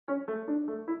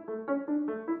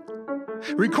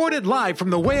Recorded live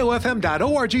from the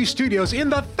whalefm.org studios in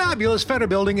the fabulous Feder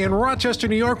Building in Rochester,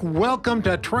 New York. Welcome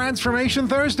to Transformation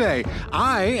Thursday.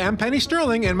 I am Penny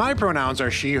Sterling, and my pronouns are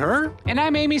she, her. And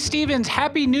I'm Amy Stevens.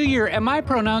 Happy New Year, and my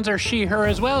pronouns are she, her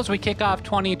as well as we kick off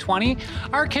 2020.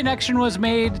 Our connection was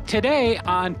made today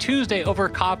on Tuesday over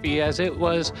coffee, as it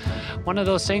was one of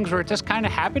those things where it just kind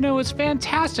of happened. It was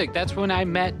fantastic. That's when I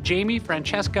met Jamie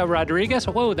Francesca Rodriguez.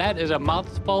 Whoa, that is a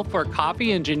mouthful for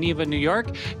coffee in Geneva, New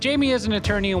York. Jamie is an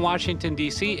attorney in Washington,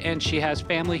 D.C., and she has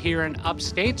family here in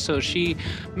upstate, so she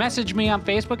messaged me on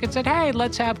Facebook and said, hey,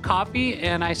 let's have coffee,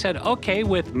 and I said, okay,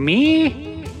 with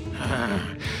me?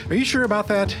 Are you sure about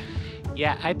that?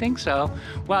 Yeah, I think so.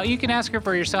 Well, you can ask her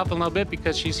for yourself in a little bit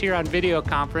because she's here on video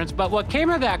conference. But what came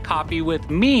of that coffee with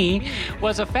me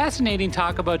was a fascinating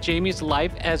talk about Jamie's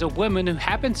life as a woman who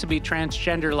happens to be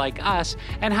transgender like us,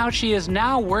 and how she is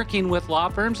now working with law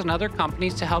firms and other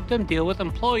companies to help them deal with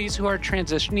employees who are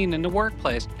transitioning in the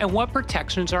workplace, and what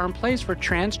protections are in place for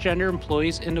transgender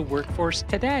employees in the workforce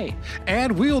today.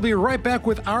 And we'll be right back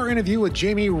with our interview with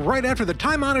Jamie right after the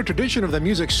time-honored tradition of the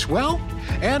music swell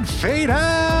and fade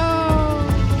out.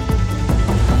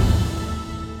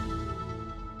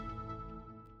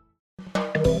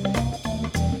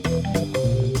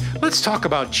 Let's talk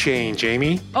about change,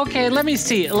 Amy. Okay, let me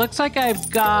see. It looks like I've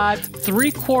got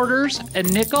 3/4, a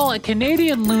nickel, a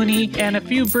Canadian loonie, and a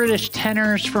few British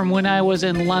tenors from when I was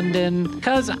in London,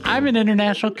 because I'm an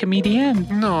international comedian.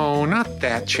 No, not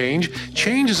that change.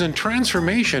 Change is in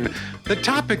transformation. The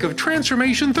topic of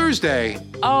Transformation Thursday.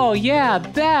 Oh, yeah,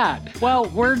 that. Well,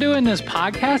 we're doing this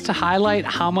podcast to highlight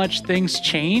how much things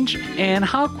change and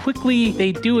how quickly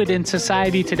they do it in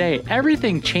society today.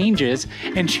 Everything changes,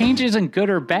 and change isn't good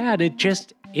or bad. It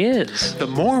just is. The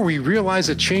more we realize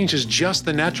that change is just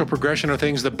the natural progression of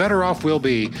things, the better off we'll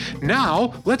be.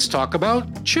 Now, let's talk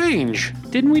about change.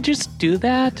 Didn't we just do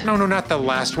that? No, not the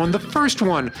last one. The first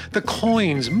one. The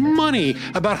coins, money,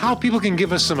 about how people can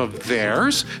give us some of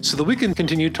theirs so that we can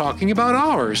continue talking about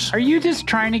ours. Are you just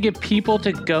trying to get people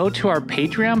to go to our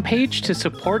Patreon page to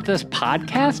support this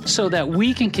podcast so that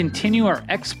we can continue our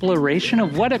exploration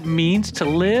of what it means to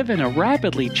live in a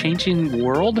rapidly changing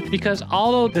world? Because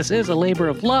although this is a labor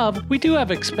of love, we do have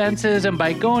expenses, and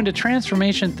by going to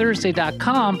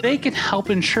transformationthursday.com, they can help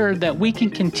ensure that we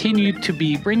can continue to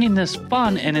be bringing this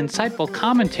fun and insightful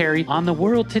commentary on the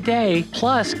world today,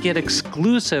 plus get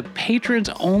exclusive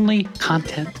patrons-only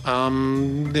content.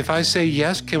 If I say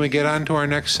yes, can we get on to our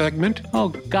next segment? Oh,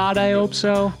 God, I hope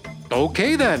so.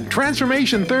 Okay then,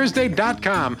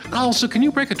 transformationthursday.com. Also, can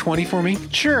you break a 20 for me?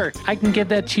 Sure, I can get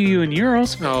that to you in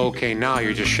euros. Okay, now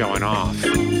you're just showing off.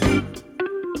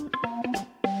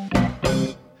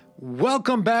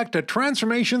 Welcome back to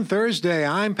Transformation Thursday.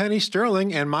 I'm Penny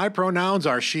Sterling, and my pronouns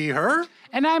are she, her.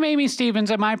 And I'm Amy Stevens,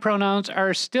 and my pronouns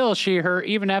are still she, her,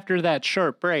 even after that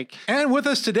short break. And with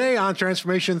us today on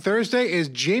Transformation Thursday is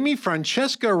Jamie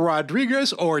Francesca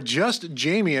Rodriguez, or just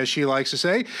Jamie, as she likes to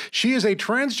say. She is a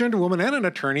transgender woman and an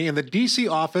attorney in the D.C.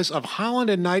 office of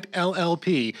Holland & Knight,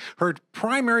 LLP. Her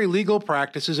primary legal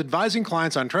practice is advising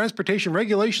clients on transportation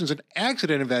regulations and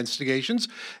accident investigations.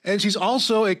 And she's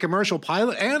also a commercial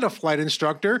pilot and a flight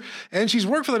instructor. And she's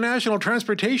worked for the National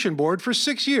Transportation Board for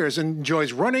 6 years and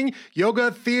enjoys running, yoga,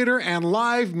 theater, and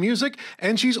live music.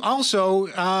 And she's also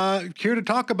here to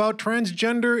talk about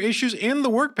transgender issues in the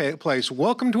workplace.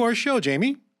 Welcome to our show,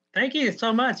 Jamie. Thank you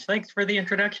so much. Thanks for the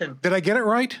introduction. Did I get it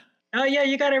right? Yeah,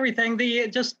 you got everything.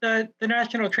 The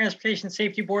National Transportation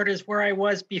Safety Board is where I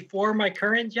was before my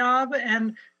current job,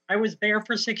 and I was there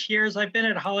for 6 years. I've been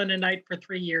at Holland & Knight for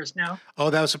 3 years now. Oh,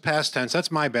 that was a past tense.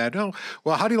 That's my bad. Oh,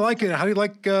 well, how do you like it? How do you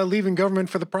like leaving government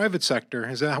for the private sector?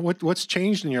 Is that what's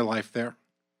changed in your life there?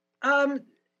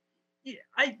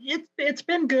 It's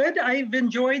been good. I've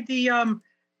enjoyed the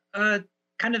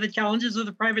kind of the challenges of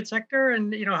the private sector,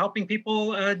 and helping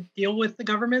people deal with the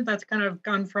government. That's kind of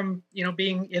gone from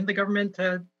being in the government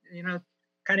to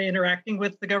kind of interacting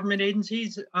with the government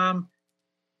agencies.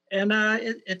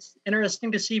 It's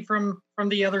interesting to see from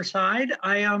the other side.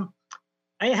 I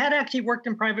had actually worked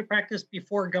in private practice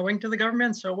before going to the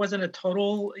government, so it wasn't a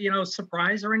total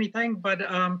surprise or anything. But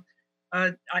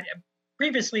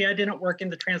previously, I didn't work in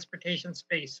the transportation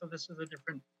space, so this is a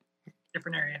different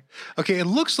area. Okay, it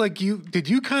looks like did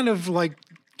you kind of like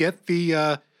get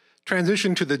the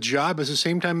transition to the job at the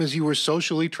same time as you were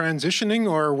socially transitioning,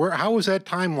 or how was that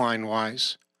timeline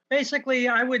wise? Basically,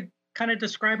 I would kind of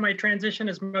describe my transition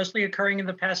as mostly occurring in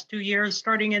the past 2 years,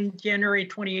 starting in January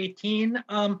 2018.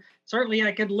 Certainly,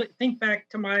 I could think back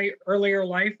to my earlier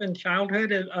life and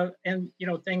childhood, and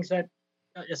things that,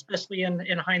 especially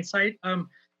in hindsight,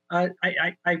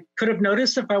 I could have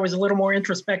noticed if I was a little more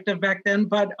introspective back then.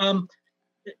 But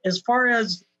as far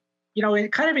as,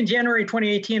 kind of in January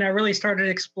 2018, I really started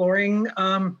exploring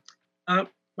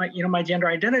my gender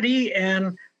identity,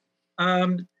 and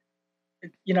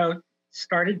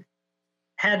started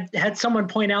had someone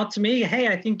point out to me, hey,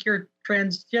 I think you're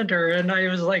transgender, and I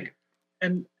was like,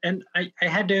 and I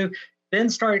had to then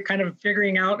start kind of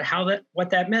figuring out what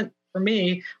that meant for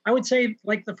me. I would say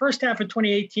like the first half of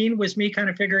 2018 was me kind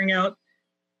of figuring out,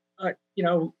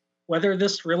 whether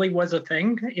this really was a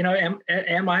thing.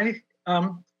 Am I?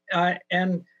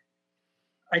 And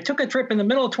I took a trip in the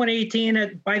middle of 2018.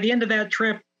 And by the end of that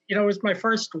trip, it was my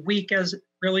first week as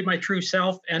really my true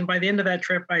self. And by the end of that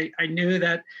trip, I knew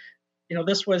that,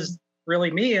 this was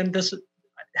really me. And then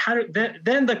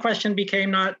the question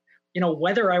became not,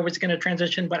 whether I was going to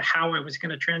transition, but how I was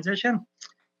going to transition.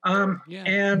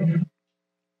 And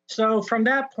so from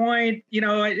that point,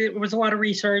 it was a lot of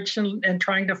research and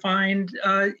trying to find,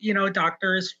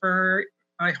 doctors for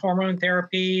hormone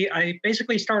therapy. I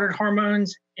basically started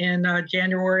hormones in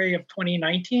January of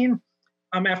 2019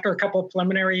 after a couple of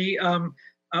preliminary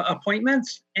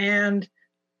appointments. And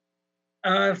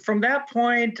from that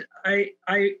point, I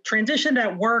transitioned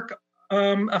at work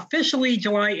officially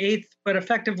July 8th, but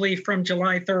effectively from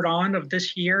July 3rd on of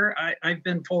this year, I've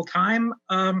been full-time.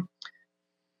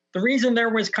 The reason there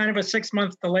was kind of a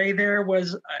 6-month delay there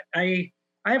was I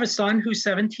have a son who's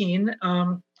 17.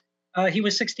 He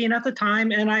was 16 at the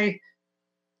time, and I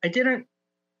didn't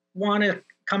want to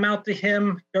come out to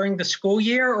him during the school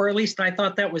year, or at least I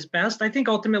thought that was best. I think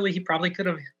ultimately he probably could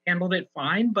have handled it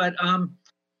fine, but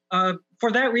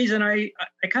for that reason, I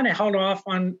kind of held off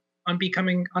on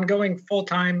going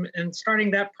full-time and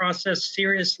starting that process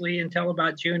seriously until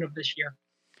about June of this year.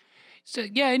 So,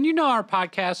 yeah, and our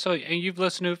podcast, and you've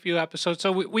listened to a few episodes,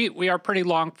 so we are pretty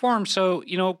long form. So,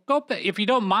 go, if you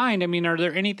don't mind, are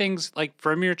there any things like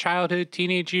from your childhood,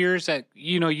 teenage years that,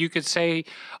 you could say,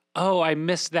 oh, I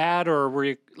missed that? Or were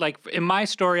you, like in my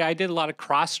story, I did a lot of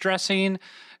cross-dressing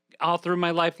all through my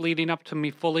life leading up to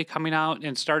me fully coming out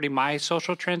and starting my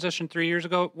social transition 3 years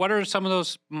ago. What are some of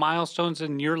those milestones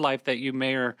in your life that you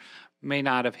may or may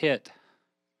not have hit?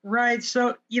 Right.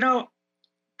 So, the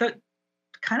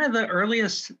kind of the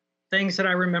earliest things that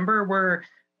I remember were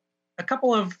a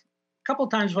couple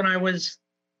times when I was,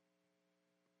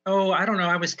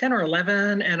 I was 10 or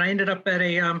 11, and I ended up at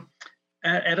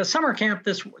a summer camp,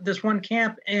 this one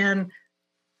camp, and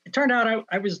it turned out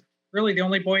I was really the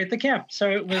only boy at the camp. So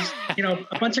it was,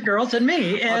 a bunch of girls and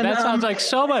me. And that sounds like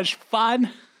so much fun.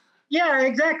 Yeah,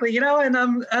 exactly.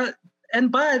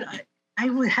 But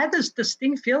I had this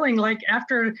distinct feeling like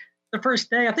after the first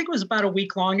day, I think it was about a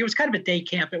week long. It was kind of a day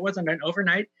camp. It wasn't an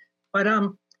overnight, but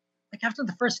like after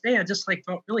the first day, I just like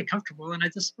felt really comfortable. And I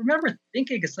just remember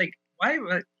thinking, it's like, why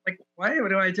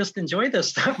do I just enjoy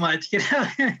this so much?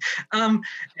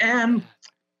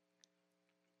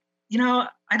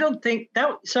 I don't think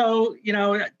that, so,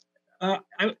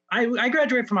 I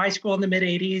graduated from high school in the mid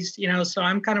 80s, so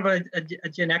I'm kind of a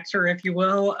Gen Xer, if you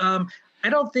will. I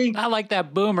don't think. I like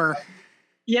that boomer.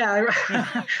 Yeah.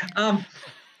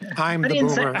 I'm the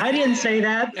boomer. I didn't say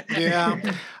that. Yeah,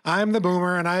 I'm the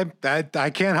boomer, and I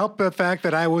can't help the fact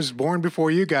that I was born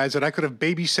before you guys, that I could have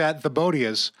babysat the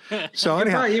Bodias. So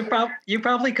anyhow, you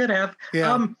probably could have.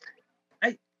 Yeah.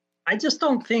 I just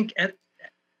don't think at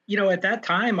that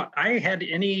time I had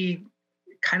any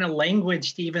kind of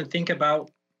language to even think about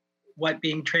what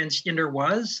being transgender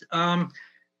was. I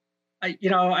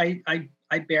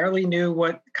barely knew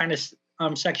what kind of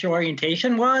sexual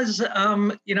orientation was,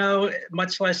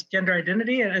 much less gender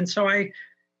identity. And so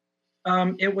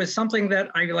it was something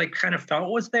that I like kind of felt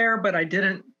was there, but I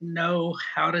didn't know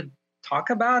how to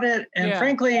talk about it. And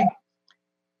frankly,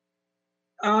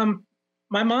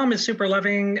 my mom is super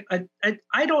loving.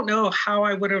 I don't know how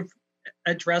I would have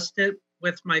addressed it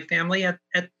with my family at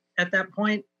that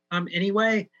point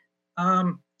anyway.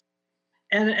 And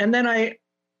then I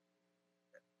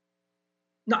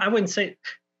wouldn't say.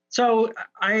 So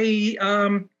I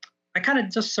kind of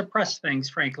just suppressed things,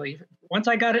 frankly. Once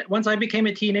I became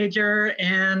a teenager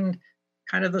and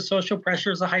kind of the social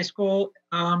pressures of high school,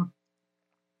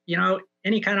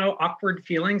 any kind of awkward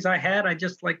feelings I had, I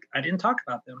didn't talk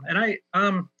about them. And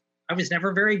I was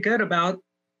never very good about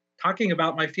talking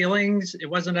about my feelings. It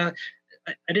wasn't I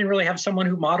didn't really have someone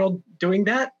who modeled doing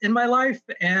that in my life.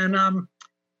 And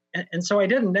so I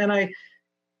didn't. And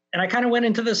I kind of went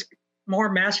into this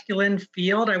more masculine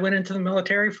field. I went into the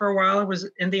military for a while. I was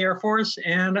in the Air Force,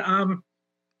 and I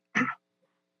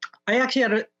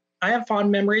actually have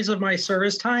fond memories of my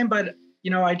service time, but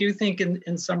I do think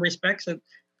in some respects it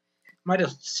might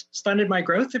have stunted my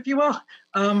growth, if you will.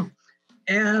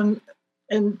 And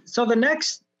so the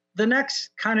next the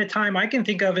next kind of time I can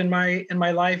think of in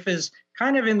my life is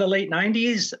kind of in the late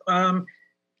 90s,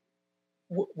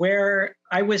 where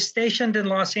I was stationed in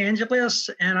Los Angeles,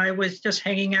 and I was just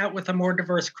hanging out with a more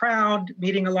diverse crowd,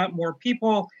 meeting a lot more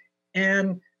people.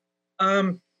 And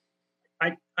I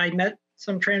met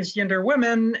some transgender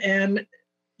women. And,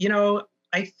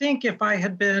 I think if I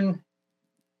had been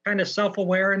kind of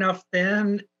self-aware enough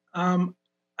then,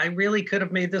 I really could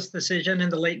have made this decision in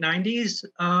the late 90s.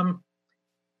 And,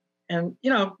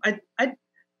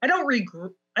 I don't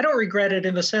regret it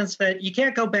in the sense that you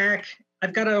can't go back.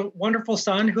 I've got a wonderful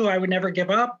son who I would never give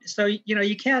up. So,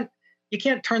 you can't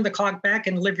turn the clock back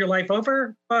and live your life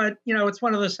over. But, it's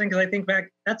one of those things I think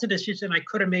back, that's a decision I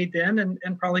could have made then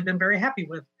and probably been very happy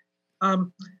with.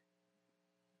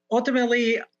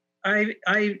 Ultimately, I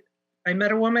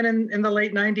met a woman in the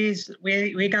late 90s.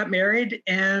 We got married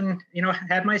and,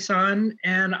 had my son,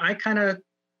 and I kind of,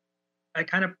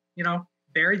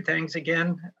 buried things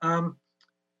again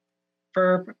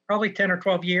for probably 10 or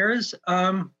 12 years.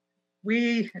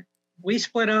 We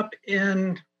split up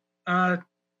in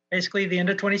basically the end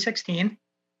of 2016.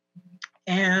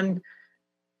 And,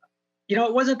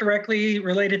 it wasn't directly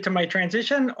related to my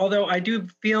transition, although I do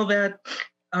feel that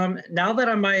now that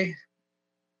I'm my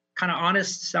kind of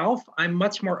honest self, I'm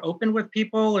much more open with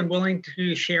people and willing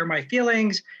to share my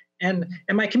feelings. And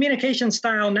my communication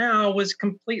style now was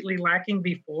completely lacking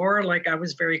before. Like, I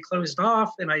was very closed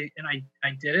off, and I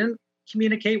didn't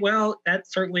communicate well. That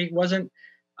certainly wasn't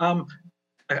a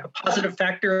positive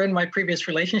factor in my previous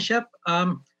relationship.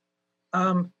 But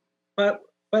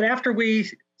after we,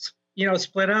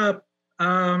 split up,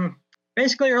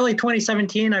 basically early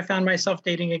 2017, I found myself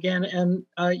dating again, and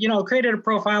created a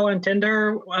profile on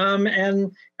Tinder,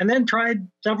 and then tried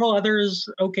several others,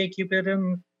 OkCupid,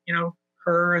 and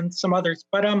her and some others.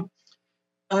 But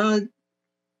I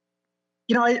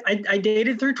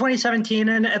dated through 2017,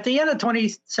 and at the end of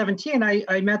 2017,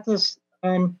 I met this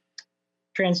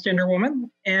transgender woman,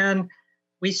 and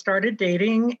we started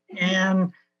dating.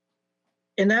 And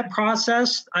in that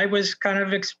process, I was kind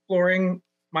of exploring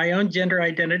my own gender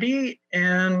identity,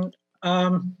 and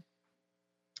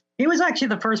he was actually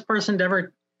the first person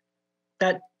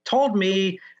that told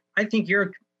me, "I think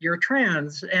you're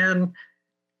trans," and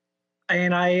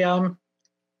I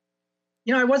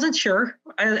I wasn't sure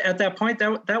at that point.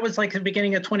 That was like the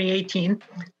beginning of 2018,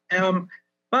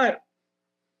 but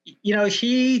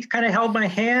she kind of held my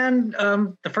hand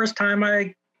the first time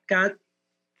I got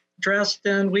dressed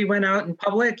and we went out in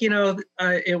public.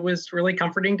 It was really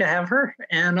comforting to have her,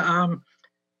 and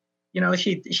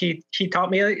she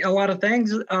taught me a lot of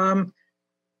things.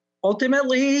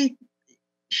 Ultimately,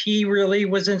 she really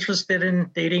was interested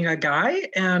in dating a guy,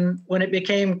 and when it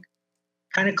became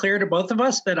kind of clear to both of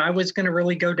us that I was going to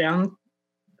really go down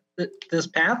this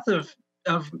path of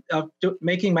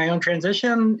making my own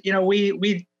transition,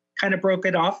 we kind of broke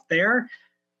it off there.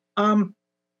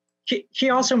 She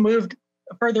also moved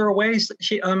further away.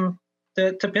 She to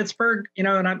Pittsburgh,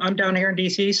 and I'm down here in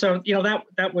DC, so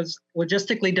that was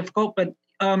logistically difficult. But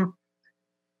I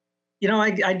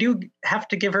do have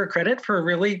to give her credit for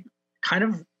really kind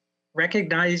of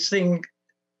recognizing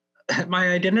my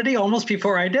identity almost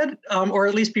before I did, or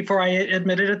at least before I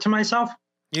admitted it to myself.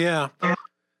 Yeah.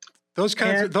 Those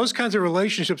kinds of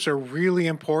relationships are really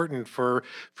important for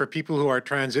people who are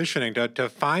transitioning, to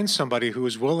find somebody who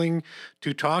is willing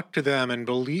to talk to them and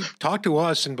talk to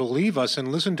us and believe us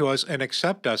and listen to us and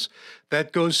accept us.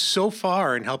 That goes so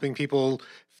far in helping people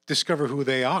discover who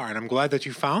they are. And I'm glad that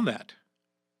you found that.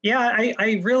 Yeah,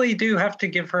 I really do have to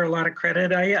give her a lot of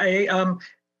credit.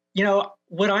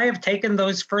 Would I have taken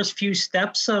those first few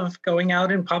steps of going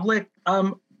out in public?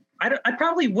 I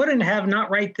probably wouldn't have,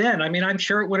 not right then. I mean, I'm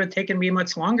sure it would have taken me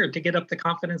much longer to get up the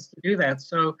confidence to do that.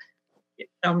 So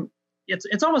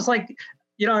it's almost like,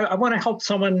 I want to help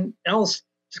someone else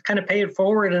just kind of pay it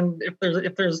forward. And if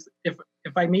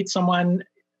I meet someone,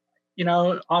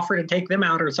 offer to take them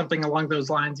out or something along those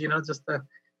lines, just to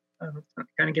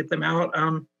kind of get them out.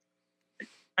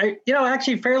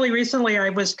 Actually fairly recently, I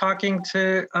was talking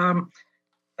to a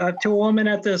woman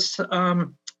at this,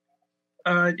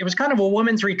 it was kind of a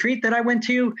women's retreat that I went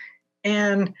to,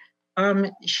 and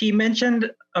she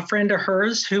mentioned a friend of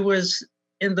hers who was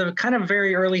in the kind of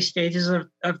very early stages of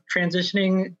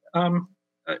transitioning,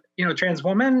 trans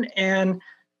woman, and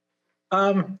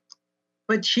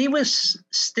but she was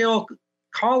still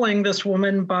calling this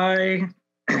woman by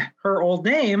her old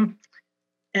name,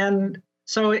 and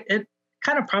so it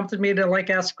kind of prompted me to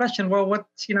ask the question, well,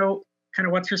 what's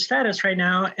what's her status right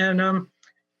now, and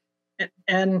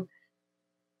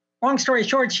long story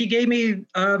short, she gave me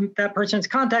that person's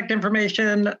contact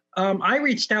information. I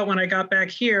reached out when I got back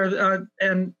here,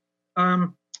 and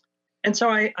so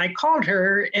I called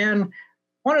her, and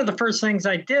one of the first things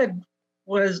I did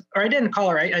was, or I didn't call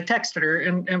her, I texted her,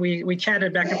 and we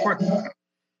chatted back and forth.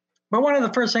 But one of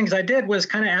the first things I did was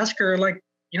kind of ask her, like,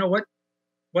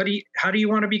 how do you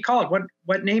want to be called?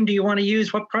 What name do you want to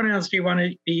use? What pronouns do you want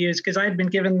to be used? Because I had been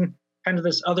given kind of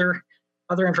this other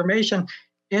information,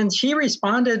 and she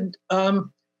responded. I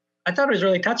thought it was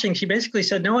really touching. She basically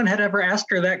said no one had ever asked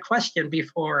her that question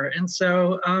before, and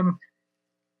so I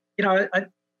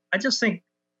just think,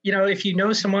 if you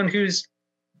know someone who's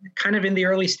kind of in the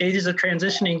early stages of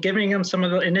transitioning, giving them some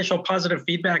of the initial positive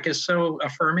feedback is so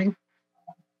affirming.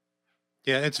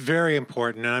 Yeah, it's very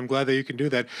important, and I'm glad that you can do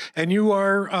that. And you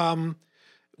are,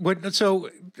 so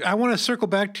I want to circle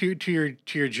back to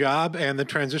your job and the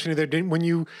transitioning there. When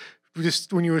you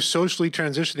were socially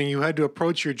transitioning, you had to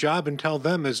approach your job and tell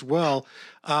them as well.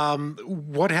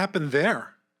 What happened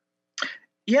there?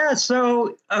 Yeah,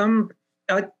 so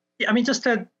just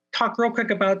to talk real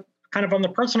quick about kind of on the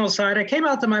personal side, I came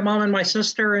out to my mom and my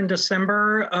sister in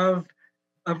December of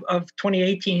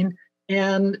 2018.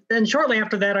 And then shortly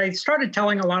after that, I started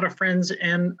telling a lot of friends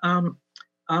and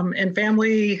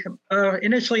family,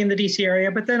 initially in the DC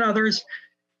area, but then others.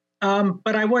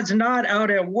 But I was not out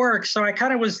at work. So I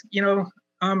kind of was,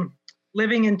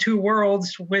 living in two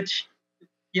worlds, which,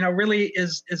 really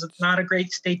is not a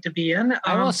great state to be in.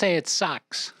 I will say it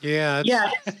sucks. Yeah.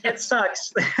 It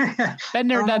sucks. Been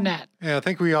there, done that. Yeah, I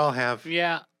think we all have.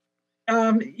 Yeah.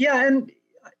 And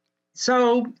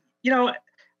so,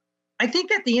 I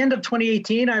think at the end of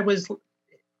 2018,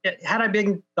 had I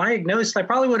been diagnosed, I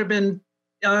probably would have been,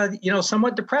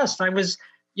 somewhat depressed. I was,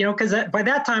 because by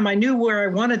that time I knew where I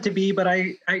wanted to be, but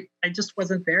I just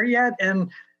wasn't there yet.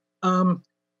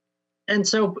 And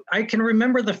so I can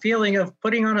remember the feeling of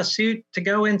putting on a suit to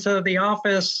go into the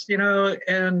office,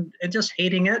 and just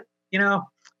hating it, and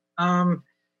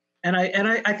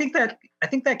I think that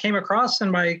came across in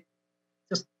my,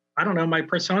 my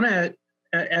persona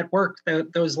at work.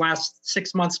 Those last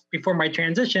 6 months before my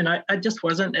transition, I just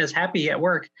wasn't as happy at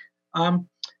work. But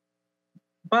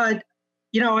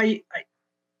I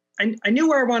knew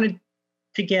where I wanted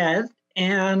to get,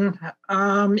 and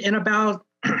in about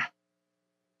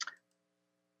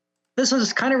this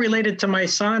is kind of related to my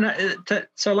son.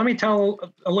 So let me tell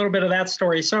a little bit of that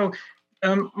story. So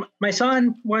my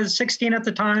son was 16 at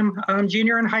the time,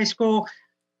 junior in high school,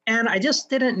 and I just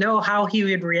didn't know how he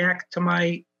would react to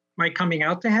my coming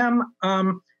out to him.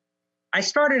 I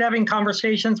started having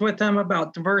conversations with him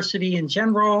about diversity in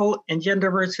general and gender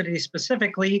diversity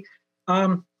specifically.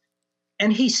 And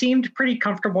he seemed pretty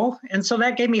comfortable. And so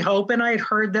that gave me hope. And I had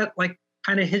heard that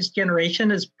kind of his generation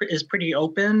is pretty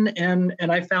open. And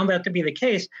I found that to be the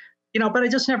case, but I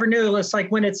just never knew. It's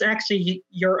like when it's actually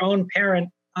your own parent,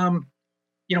 was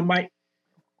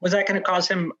that going to cause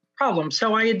him problems?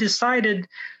 So I had decided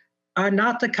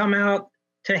not to come out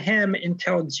to him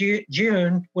until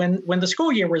June when the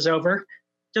school year was over,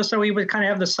 just so he would kind of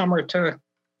have the summer to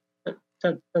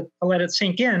let it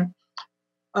sink in.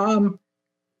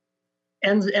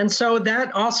 And so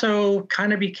that also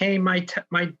kind of became my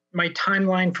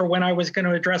timeline for when I was going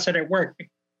to address it at work,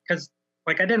 because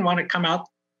I didn't want to come out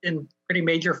in pretty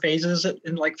major phases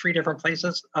in 3 different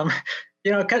places. So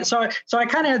I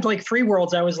kind of had 3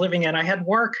 worlds I was living in. I had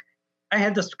work, I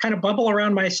had this kind of bubble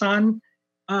around my son,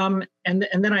 and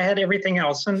then I had everything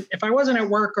else. And if I wasn't at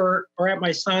work or at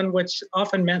my son, which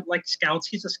often meant scouts,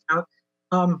 he's a scout,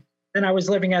 then I was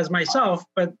living as myself.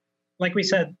 But like we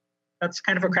said, that's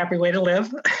kind of a crappy way to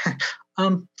live.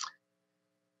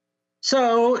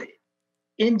 So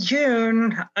in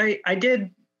June, I did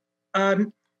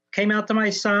came out to my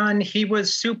son. He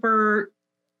was super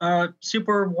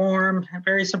warm,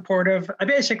 very supportive. I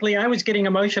was getting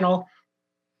emotional,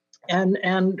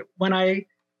 and when I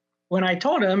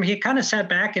told him, he kind of sat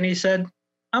back and he said,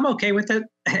 "I'm okay with it,"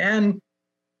 and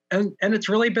it's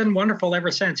really been wonderful ever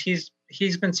since. He's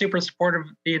been super supportive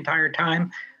the entire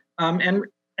time, and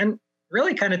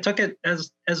really kind of took it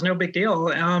as no big deal,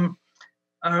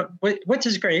 which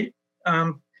is great.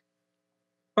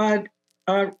 But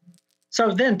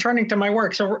so then turning to my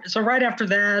work. So right after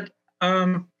that,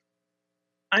 I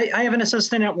have an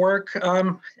assistant at work,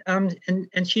 and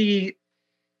she,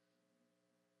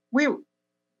 we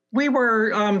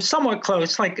were somewhat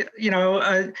close. She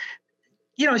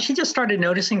just started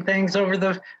noticing things over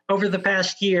the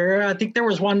past year. I think there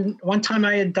was one time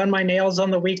I had done my nails on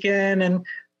the weekend, and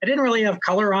I didn't really have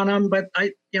color on them, but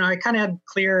I kind of had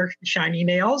clear, shiny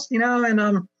nails,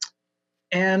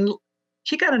 and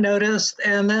she kind of noticed.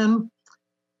 And then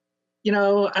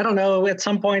I don't know, at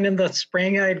some point in the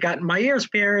spring, I had gotten my ears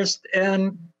pierced,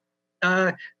 and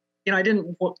I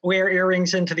didn't wear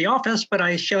earrings into the office, but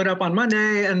I showed up on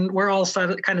Monday, and we're all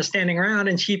kind of standing around,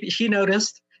 and she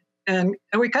noticed, and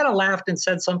we kind of laughed and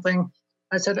said something.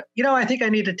 I said, I think I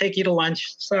need to take you to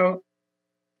lunch. So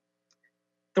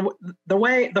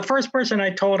the first person I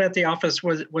told at the office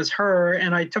was her,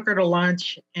 and I took her to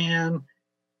lunch, and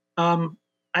I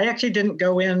actually didn't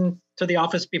go in to the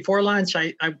office before lunch.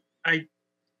 I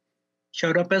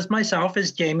showed up as myself,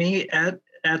 as Jamie, at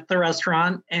the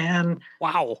restaurant, and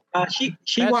wow, she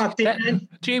walked in.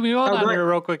 Jamie, hold on here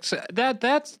real quick.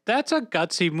 That's a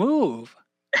gutsy move.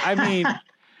 I mean,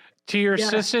 to your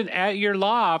assistant at your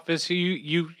law office,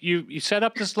 you set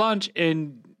up this lunch,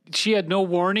 and she had no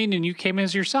warning, and you came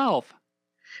as yourself.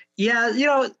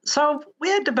 Yeah, so we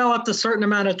had developed a certain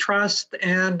amount of trust,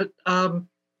 and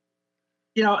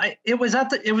it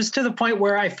was to the point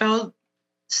where I felt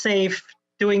safe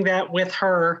doing that with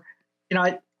her.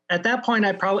 At that point,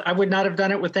 I would not have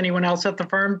done it with anyone else at the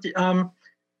firm.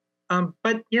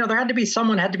 But there had to be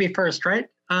someone had to be first, right?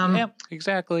 Yeah,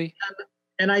 exactly.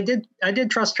 And I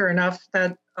did trust her enough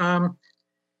that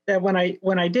that when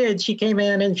I did, she came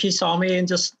in and she saw me and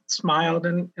just smiled,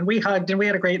 and we hugged, and we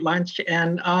had a great lunch.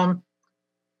 And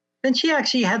then she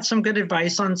actually had some good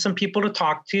advice on some people to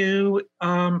talk to.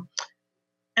 And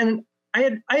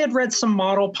I had read some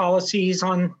model policies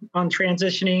on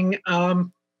transitioning.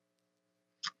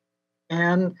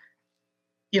 And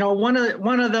one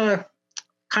of the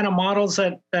kind of models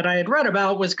that I had read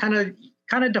about was kind of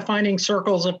defining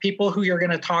circles of people who you're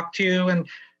going to talk to, and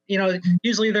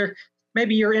usually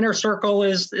maybe your inner circle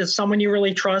is someone you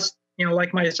really trust,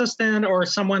 like my assistant, or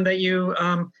someone that you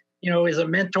is a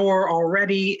mentor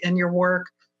already in your work.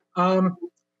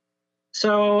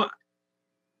 So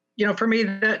for me,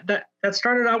 that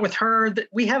started out with her. That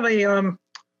we have a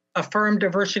firm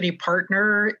diversity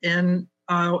partner in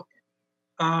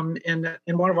one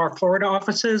of our Florida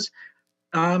offices,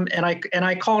 and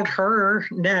I called her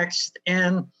next,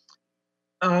 and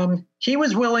she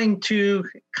was willing to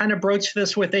kind of broach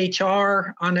this with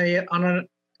HR on an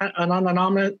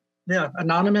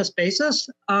anonymous basis,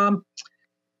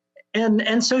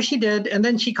 and so she did, and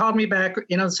then she called me back,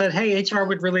 and said, "Hey, HR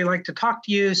would really like to talk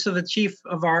to you." So the chief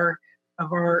of our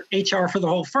HR for the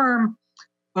whole firm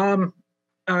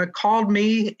called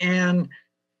me and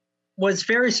was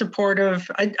very supportive.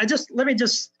 Let me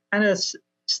just kind of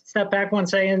step back one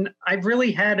second. I've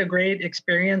really had a great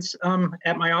experience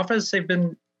at my office. They've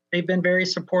been very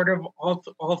supportive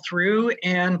all through,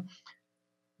 and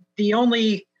the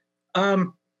only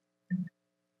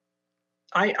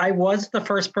I was the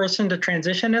first person to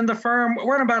transition in the firm.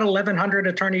 We're an about 1,100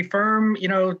 attorney firm,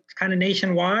 kind of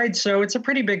nationwide, so it's a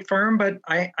pretty big firm, but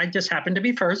I just happened to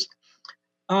be first.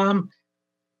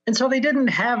 And so they didn't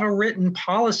have a written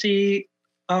policy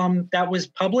that was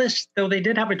published, though they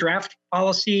did have a draft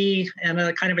policy and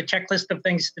a kind of a checklist of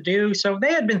things to do. So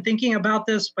they had been thinking about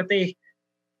this, but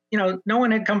no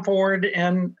one had come forward,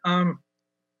 and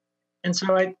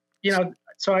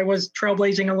so I was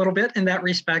trailblazing a little bit in that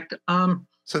respect.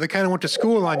 So they kind of went to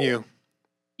school on you.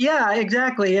 Yeah,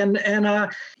 exactly. And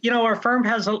our firm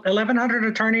has 1,100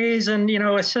 attorneys and,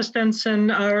 assistants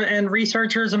and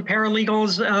researchers and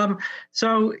paralegals.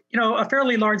 So, a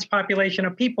fairly large population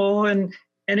of people. And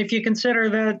if you consider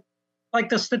that, like,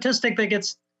 the statistic that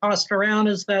gets tossed around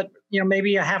is that,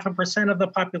 maybe 0.5% of the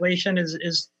population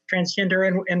is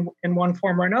transgender in one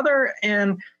form or another.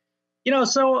 And,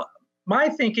 so my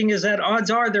thinking is that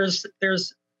odds are there's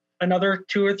another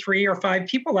 2 or 3 or 5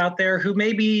 people out there who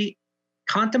may be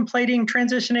contemplating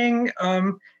transitioning.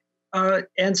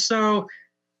 And so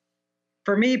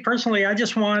for me personally, I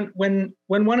just want when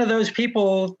one of those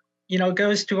people,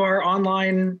 goes to our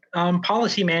online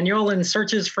policy manual and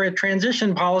searches for a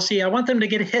transition policy, I want them to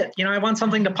get hit. I want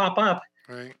something to pop up.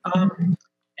 Right.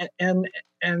 And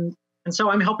so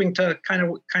I'm helping to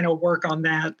kind of work on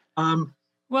that.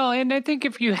 Well, and I think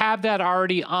if you have that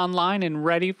already online and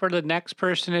ready for the next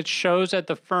person, it shows that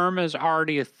the firm has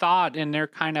already thought and they're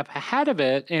kind of ahead of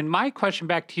it. And my question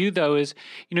back to you, though, is,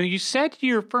 you said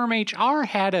your firm HR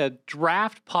had a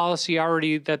draft policy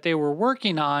already that they were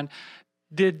working on.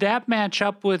 Did that match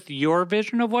up with your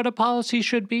vision of what a policy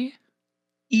should be?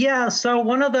 Yeah. So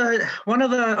one of the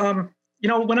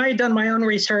when I had done my own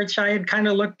research, I had kind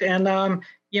of looked, and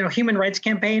Human Rights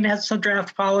Campaign has some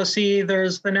draft policy.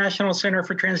 There's the National Center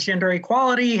for Transgender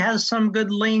Equality has some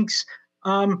good links.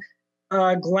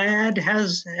 GLAAD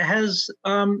has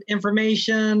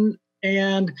information,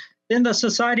 and then the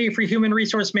Society for Human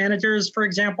Resource Managers, for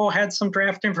example, had some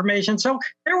draft information. So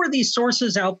there were these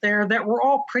sources out there that were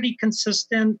all pretty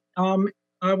consistent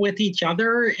with each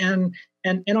other, and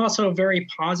also very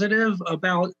positive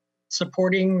about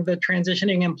supporting the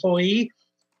transitioning employee.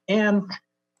 And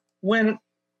when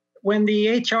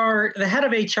the head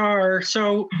of HR,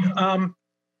 so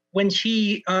when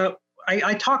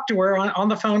I talked to her on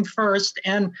the phone first,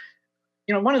 and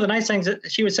one of the nice things that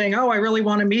she was saying, "Oh, I really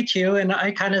want to meet you," and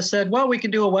I kind of said, "Well, we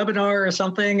could do a webinar or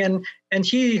something," and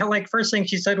she, like, first thing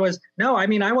she said was, "No, I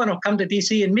mean, I want to come to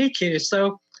DC and meet you."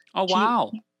 So, oh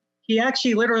wow, he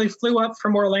actually literally flew up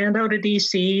from Orlando to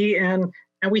DC, and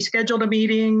we scheduled a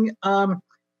meeting,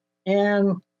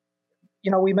 and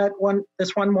we met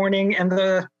this one morning, and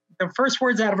the first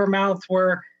words out of her mouth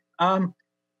were,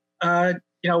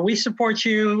 "We support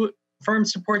you. Firm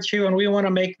supports you, and we want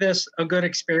to make this a good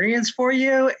experience for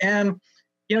you." And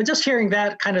just hearing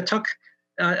that kind of took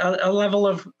a level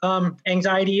of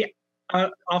anxiety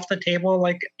off the table.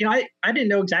 Like, I didn't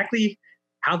know exactly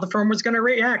how the firm was going to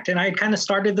react, and I had kind of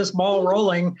started this ball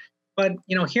rolling. But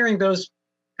hearing those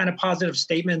kind of positive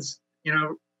statements,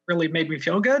 really made me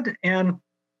feel good. And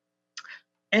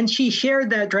she shared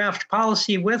that draft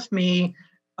policy with me,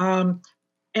 and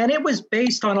it was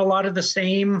based on a lot of the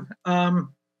same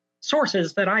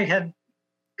sources that I had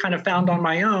kind of found on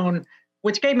my own,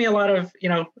 which gave me a lot of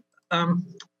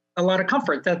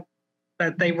comfort that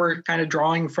they were kind of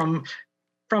drawing from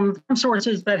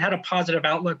sources that had a positive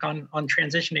outlook on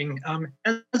transitioning,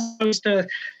 as opposed to,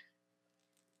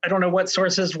 I don't know what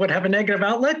sources would have a negative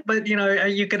outlook, but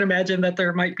you can imagine that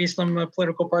there might be some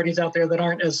political parties out there that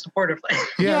aren't as supportive.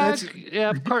 Yeah,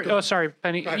 of course. Oh, sorry,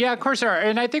 Penny. Yeah, of course there are.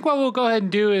 And I think what we'll go ahead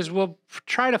and do is we'll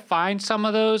try to find some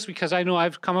of those, because I know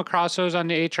I've come across those on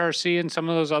the HRC and some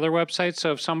of those other websites.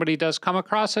 So if somebody does come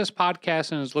across this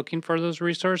podcast and is looking for those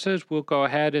resources, we'll go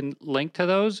ahead and link to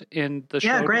those in the show.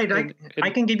 Yeah, great. I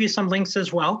can give you some links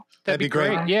as well. That'd be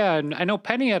great. Yeah, and I know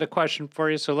Penny had a question for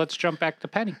you, so let's jump back to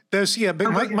Penny.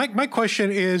 But my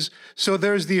question is, so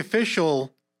there's the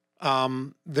official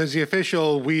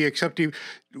 "we accept you."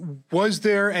 Was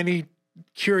there any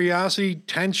curiosity,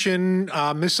 tension,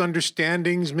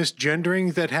 misunderstandings,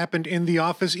 misgendering that happened in the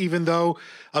office, even though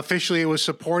officially it was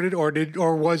supported, or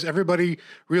was everybody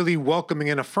really welcoming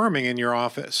and affirming in your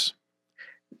office?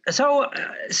 So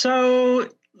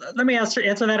let me answer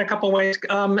that a couple of ways.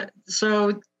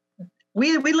 So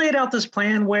we laid out this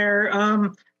plan where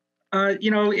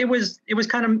it was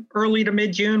kind of early to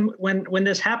mid-June when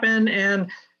this happened,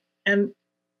 and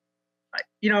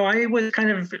I was kind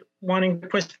of wanting to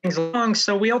push things along,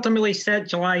 so we ultimately set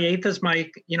July 8th as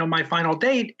my final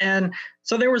date. And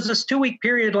so there was this 2-week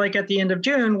period, like at the end of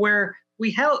June, where we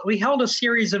held a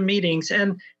series of meetings,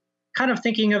 and kind of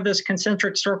thinking of this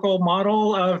concentric circle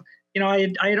model of,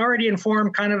 I had already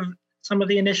informed kind of some of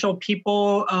the initial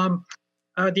people.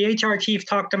 The HR chief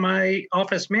talked to my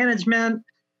office management.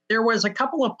 There was a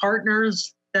couple of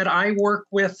partners that I work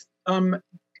with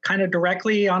kind of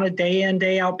directly on a day in,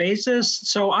 day out basis.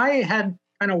 So I had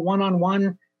kind of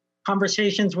one-on-one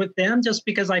conversations with them, just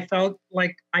because I felt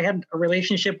like I had a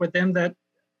relationship with them that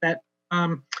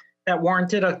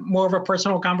warranted more of a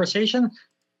personal conversation.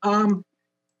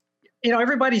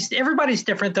 Everybody's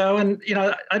different though, and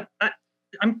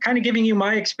I'm kind of giving you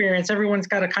my experience. Everyone's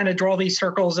got to kind of draw these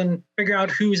circles and figure out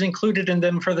who's included in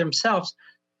them for themselves.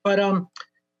 But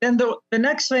then the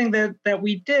next thing that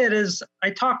we did is I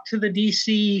talked to the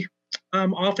DC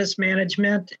office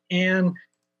management, and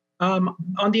on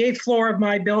the 8th floor of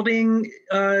my building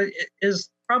is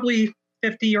probably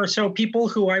 50 or so people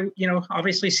who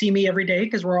obviously see me every day,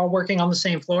 because we're all working on the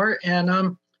same floor,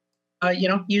 and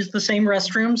use the same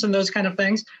restrooms and those kind of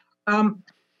things.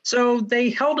 So they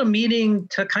held a meeting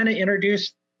to kind of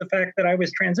introduce the fact that I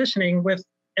was transitioning with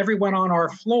everyone on our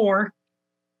floor,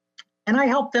 and I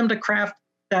helped them to craft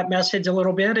that message a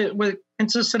little bit. It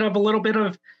consisted of a little bit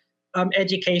of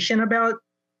education about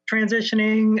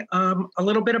transitioning, a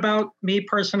little bit about me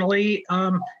personally,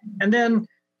 and then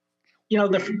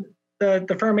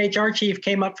the firm HR chief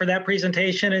came up for that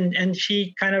presentation, and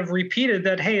she kind of repeated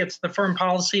that, hey, it's the firm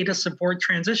policy to support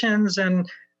transitions, and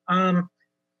But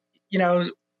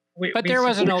there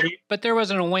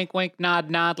wasn't a wink,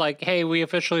 nod, like, hey, we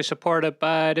officially support it,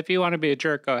 but if you want to be a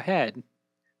jerk, go ahead.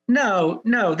 No,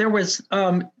 there was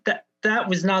that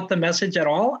was not the message at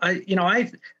all.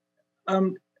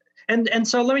 And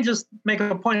so let me just make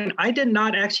a point. I did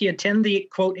not actually attend the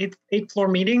quote eighth floor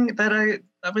meeting that I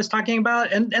was talking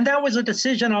about, and that was a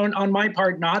decision on my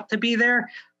part not to be there,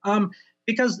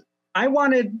 because I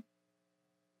wanted.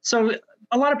 So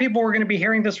a lot of people were going to be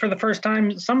hearing this for the first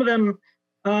time. Some of them,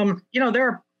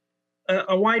 there are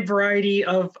a wide variety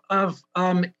of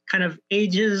kind of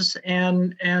ages,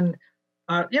 and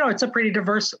it's a pretty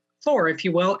diverse floor, if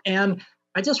you will. And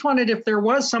I just wanted, if there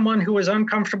was someone who was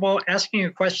uncomfortable asking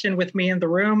a question with me in the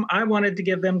room, I wanted to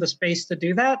give them the space to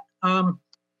do that.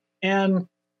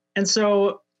 And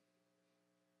so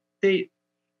the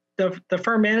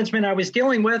firm management I was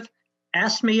dealing with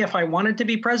asked me if I wanted to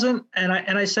be present, and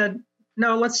I said,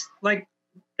 no, let's, like,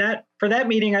 that for that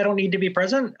meeting I don't need to be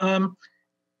present.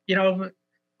 You know,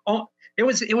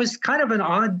 it was kind of an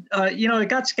odd, you know, it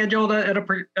got scheduled at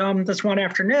this one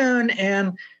afternoon,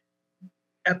 and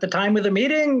at the time of the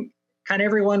meeting, kind of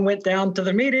everyone went down to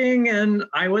the meeting, and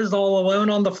I was all alone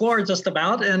on the floor just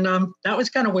about, and that was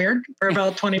kind of weird for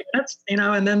about 20 minutes, you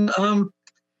know, and then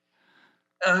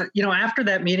you know, after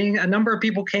that meeting, a number of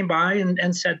people came by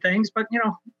and said things, but you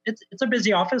know, it's a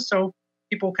busy office, so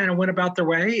people kind of went about their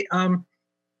way.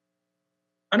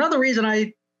 Another reason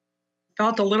I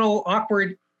felt a little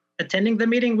awkward attending the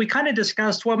meeting, we kind of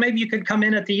discussed, well, maybe you could come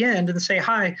in at the end and say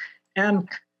hi. And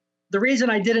the reason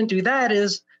I didn't do that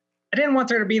is I didn't want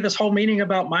there to be this whole meeting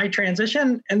about my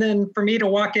transition, and then for me to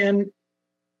walk in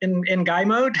guy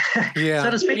mode, Yeah.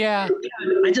 so to speak. Yeah.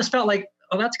 I just felt like,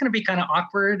 oh, that's going to be kind of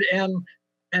awkward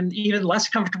and even less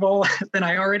comfortable than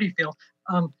I already feel.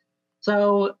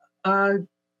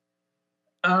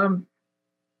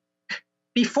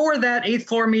 Before that 8th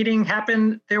floor meeting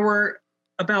happened, there were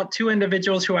about 2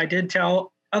 individuals who I did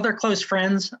tell, other close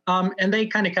friends, and they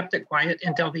kind of kept it quiet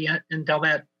until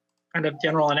that kind of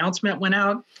general announcement went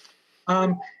out.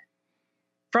 And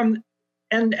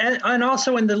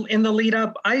also in the lead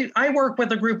up, I work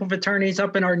with a group of attorneys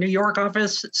up in our New York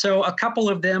office. So a couple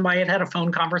of them I had a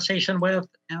phone conversation with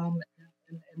and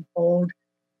told.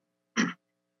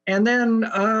 And then,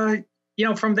 you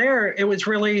know, from there, it was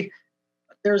really,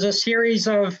 there's a series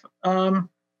of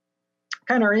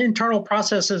kind of internal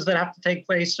processes that have to take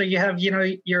place. So you have, you know,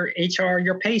 your HR,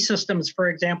 your pay systems, for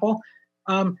example,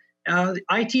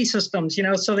 IT systems, you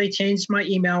know, so they changed my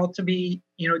email to be,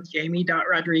 you know,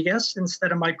 Jamie.Rodriguez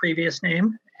instead of my previous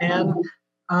name. And,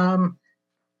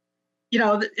 you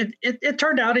know, it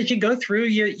turned out as you go through,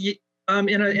 you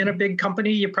in a big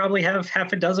company, you probably have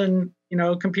half a dozen, you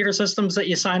know, computer systems that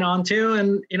you sign on to.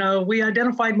 And, you know, we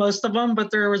identified most of them,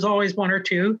 but there was always 1 or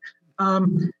 2.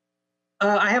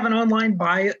 I have an online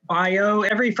bio.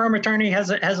 Every firm attorney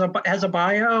has a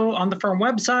bio on the firm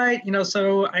website, you know,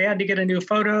 so I had to get a new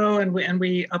photo, and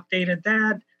we updated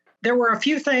that. There were a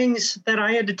few things that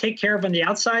I had to take care of on the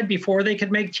outside before they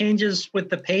could make changes with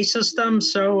the pay system.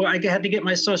 So I had to get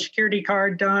my Social Security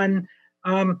card done.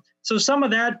 So some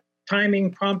of that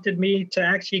timing prompted me to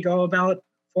actually go about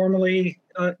formally,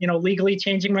 you know, legally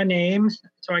changing my name.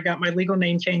 So I got my legal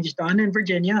name change done in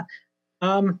Virginia.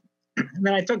 And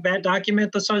then I took that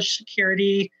document, the Social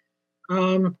Security,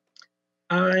 and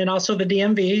also the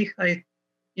DMV.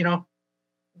 You know,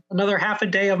 another half a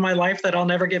day of my life that I'll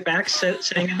never get back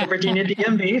sitting in the Virginia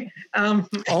DMV.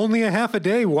 Only a half a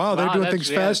day. Wow, they're doing things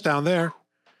fast down there.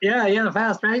 Yeah,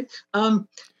 fast, right?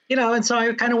 You know, and so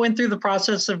I kind of went through the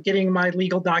process of getting my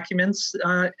legal documents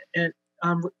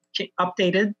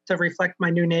updated to reflect my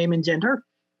new name and gender.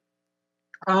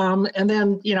 And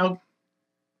then, you know,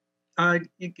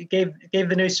 gave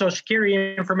the new Social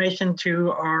Security information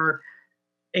to our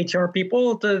HR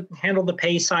people to handle the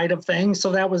pay side of things. So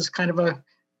that was kind of a,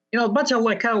 you know, a bunch of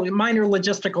like minor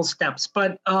logistical steps,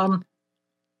 but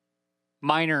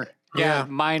minor. Yeah,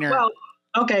 minor. Well,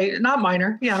 okay, not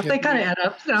minor. Yeah, they kind of add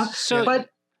up. You know? So, but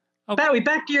okay.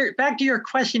 Back to your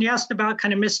question, you asked about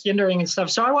kind of misgendering and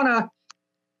stuff. So I want to,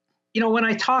 you know, when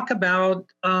I talk about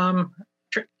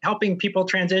helping people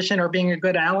transition or being a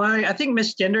good ally, I think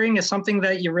misgendering is something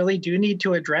that you really do need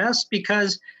to address,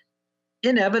 because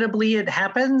inevitably it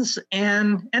happens,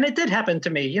 and it did happen to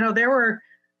me. You know, there were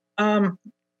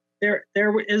there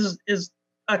is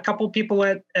a couple people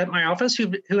at my office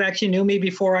who actually knew me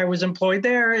before I was employed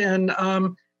there, and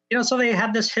you know, so they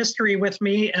had this history with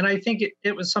me, and I think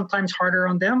it was sometimes harder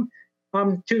on them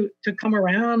to come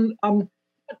around.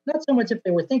 Not so much if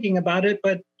they were thinking about it,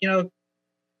 but you know,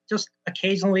 just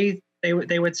occasionally they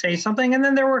would say something. And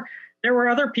then there were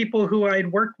other people who I'd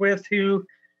worked with who,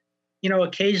 you know,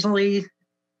 occasionally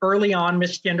early on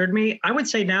misgendered me. I would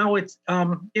say now it's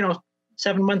you know,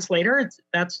 7 months later,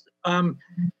 that's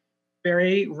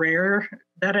very rare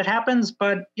that it happens,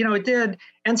 but you know, it did.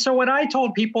 And so what I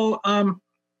told people, and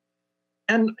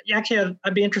actually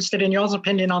I'd be interested in y'all's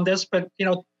opinion on this, but you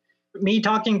know, me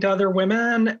talking to other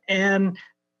women and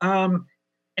a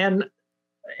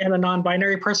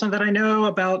non-binary person that I know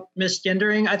about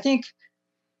misgendering, I think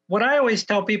what I always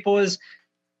tell people is,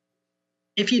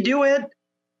 if you do it,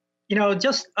 you know,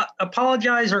 just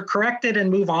apologize or correct it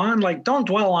and move on. Like, don't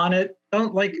dwell on it.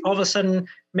 Don't like all of a sudden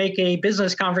make a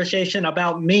business conversation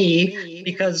about me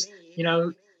because, you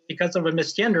know, because of a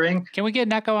misgendering. Can we get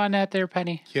an echo on that there,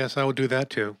 Penny? Yes, I will do that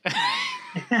too.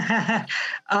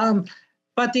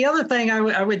 But the other thing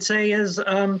I would say is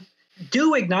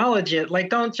do acknowledge it. Like,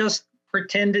 don't just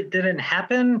pretend it didn't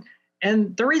happen.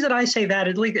 And the reason I say that,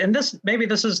 at least, and this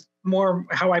is more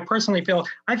how I personally feel.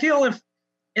 I feel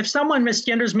if someone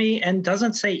misgenders me and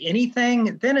doesn't say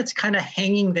anything, then it's kind of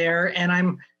hanging there,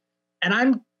 and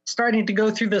I'm starting to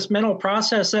go through this mental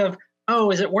process of,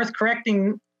 oh, is it worth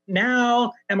correcting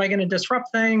now? Am I going to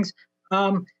disrupt things?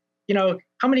 How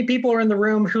many people are in the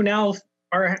room who now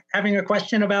are having a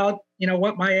question about,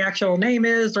 what my actual name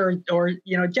is or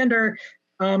gender,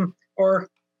 or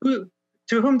to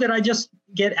whom did I just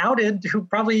get outed, who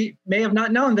probably may have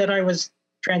not known that I was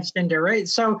transgender, right?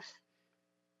 So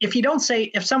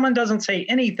if someone doesn't say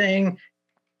anything,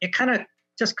 it kind of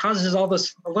just causes a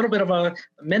little bit of a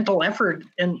mental effort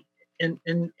in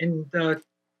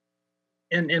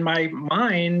my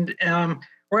mind.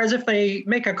 Whereas if they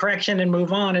make a correction and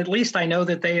move on, at least I know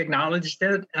that they acknowledged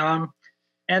it.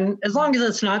 And as long as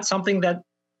it's not something that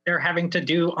they're having to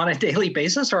do on a daily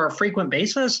basis or a frequent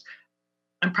basis,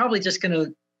 I'm probably just going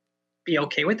to be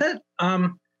okay with it.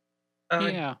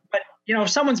 Yeah. But if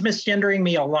someone's misgendering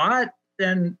me a lot,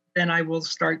 then I will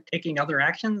start taking other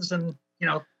actions, and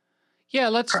Yeah,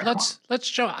 let's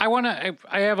show. I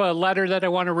have a letter that I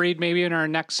want to read maybe in our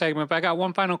next segment, but I got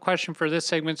one final question for this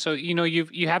segment. So,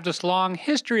 you have this long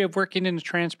history of working in the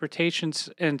transportation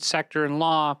and sector and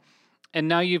law, and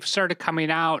now you've started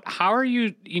coming out. How are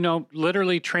you,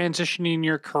 literally transitioning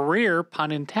your career,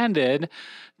 pun intended,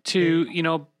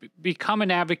 to, become an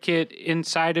advocate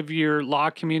inside of your law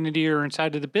community or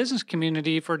inside of the business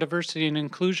community for diversity and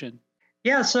inclusion?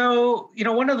 Yeah, so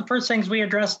one of the first things we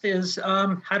addressed is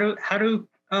how to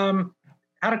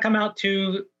come out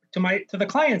to the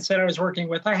clients that I was working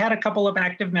with. I had a couple of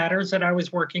active matters that I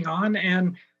was working on,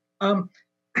 and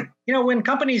when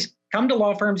companies come to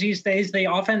law firms these days, they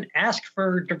often ask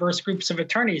for diverse groups of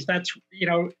attorneys. That's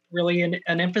really an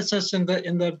emphasis in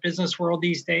the business world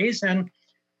these days. And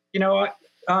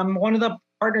one of the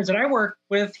partners that I work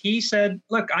with, he said,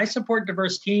 "Look, I support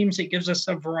diverse teams. It gives us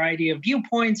a variety of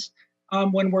viewpoints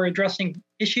when we're addressing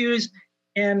issues.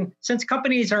 And since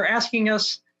companies are asking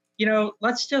us,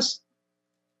 let's just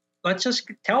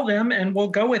tell them and we'll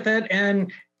go with it,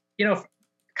 and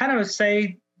kind of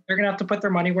say they're going to have to put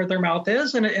their money where their mouth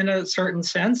is in a certain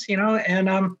sense,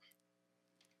 And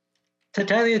to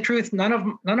tell you the truth, none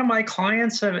of my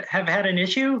clients have had an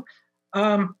issue.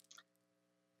 The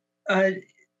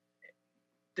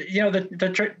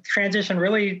transition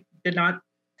really did not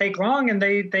take long, and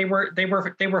they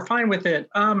were fine with it.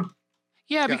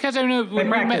 Yeah, because I know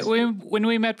when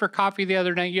we met for coffee the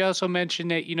other night, you also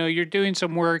mentioned that you're doing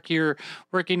some work. You're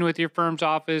working with your firm's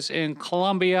office in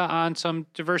Columbia on some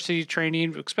diversity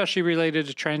training, especially related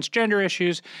to transgender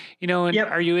issues. And Yep.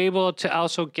 Are you able to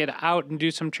also get out and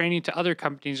do some training to other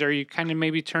companies? Are you kind of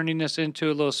maybe turning this into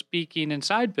a little speaking and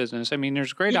side business? I mean,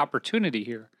 there's great opportunity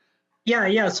here.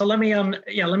 Yeah. So let me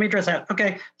address that.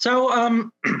 Okay. So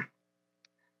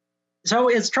so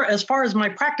as far as my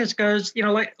practice goes,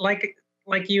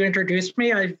 like you introduced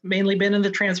me, I've mainly been in the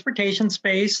transportation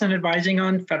space and advising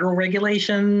on federal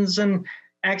regulations and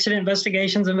accident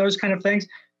investigations and those kind of things.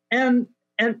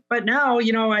 But now,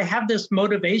 I have this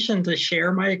motivation to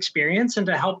share my experience and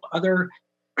to help other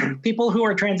people who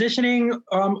are transitioning,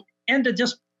 and to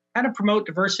just kind of promote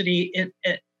diversity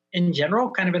in general,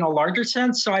 kind of in a larger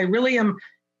sense. So I really am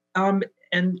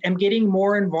getting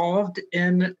more involved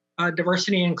in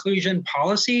diversity and inclusion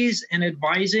policies and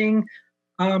advising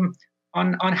on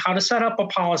how to set up a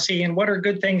policy and what are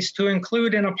good things to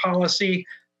include in a policy.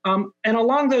 And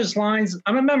along those lines,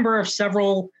 I'm a member of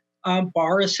several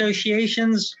bar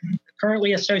associations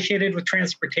currently associated with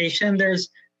transportation. There's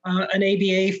an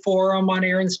ABA forum on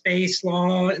air and space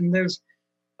law, and there's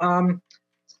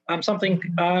something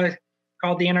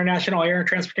called the International Air and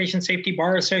Transportation Safety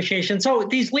Bar Association. So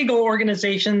these legal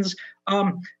organizations,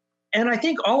 and I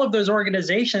think all of those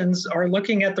organizations are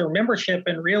looking at their membership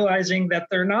and realizing that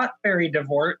they're not very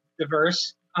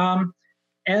diverse.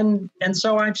 And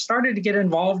so I've started to get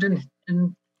involved in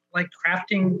like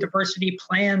crafting diversity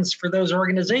plans for those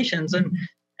organizations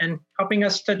and helping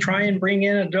us to try and bring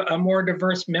in a more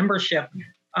diverse membership.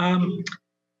 And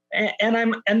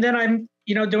then I'm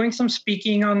doing some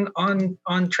speaking on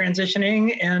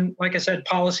transitioning and, like I said,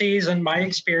 policies and my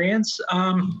experience.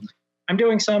 I'm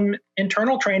doing some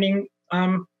internal training.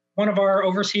 One of our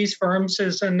overseas firms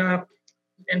is in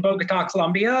Bogota,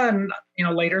 Colombia, and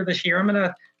later this year I'm going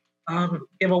to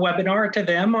give a webinar to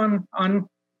them on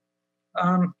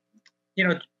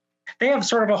they have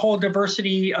sort of a whole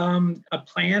diversity a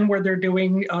plan where they're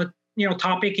doing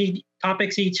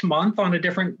topics each month on a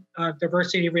different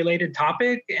diversity related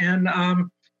topic, and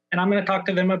I'm going to talk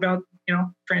to them about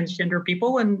transgender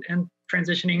people and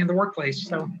transitioning in the workplace.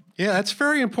 So yeah, it's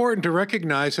very important to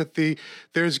recognize that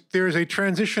there's a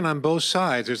transition on both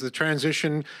sides. There's the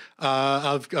transition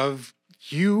of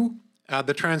you,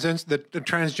 the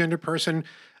transgender person,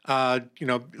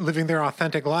 living their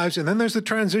authentic lives, and then there's the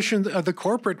transition of the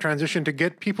corporate transition to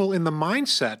get people in the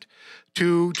mindset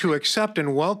to accept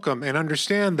and welcome and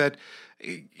understand that.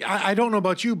 I don't know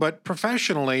about you, but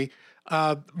professionally,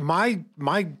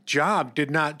 my job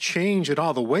did not change at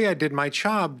all. The way I did my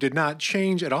job did not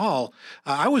change at all.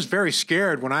 I was very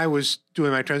scared when I was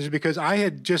doing my transition because I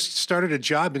had just started a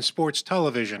job in sports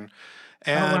television.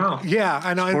 And oh, wow. Yeah,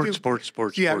 I know. Sports.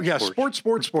 Sports. Yeah.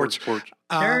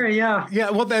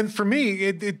 Well, then for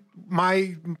me,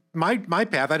 my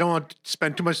path. I don't want to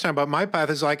spend too much time, but my path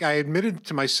is like I admitted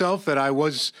to myself that I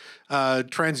was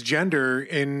transgender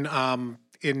in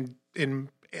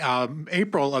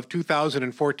April of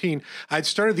 2014. I'd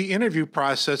started the interview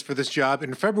process for this job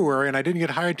in February, and I didn't get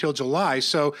hired until July.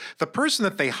 So the person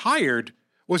that they hired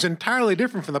was entirely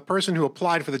different from the person who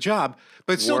applied for the job.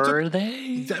 But still were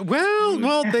they?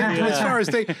 Well, as far as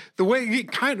the way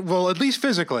at least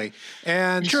physically.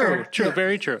 And true,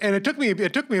 very true. And it took me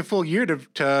a full year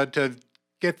to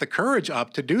get the courage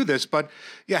up to do this. But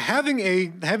yeah, having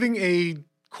a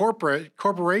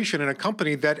corporation and a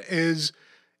company that is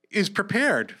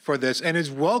prepared for this and is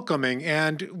welcoming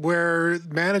and where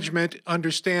management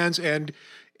understands and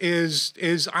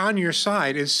is on your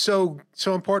side is so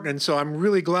important. And so I'm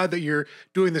really glad that you're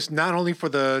doing this not only for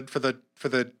the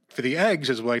eggs,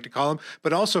 as we like to call them,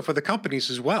 but also for the companies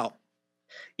as well.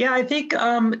 Yeah, I think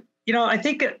I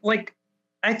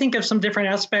think of some different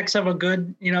aspects of a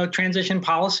good transition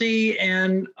policy,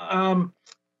 and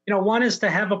one is to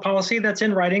have a policy that's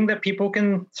in writing that people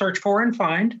can search for and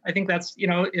find. I think that's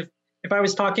if I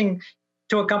was talking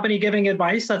to a company giving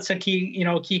advice, that's a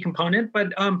key component.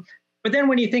 But then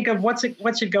when you think of what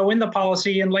should go in the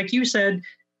policy, and like you said,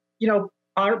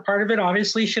 part of it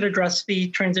obviously should address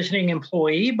the transitioning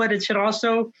employee, but it should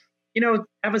also,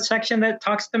 have a section that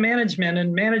talks to management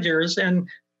and managers and,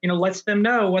 lets them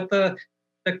know what the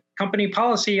company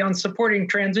policy on supporting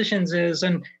transitions is,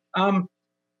 and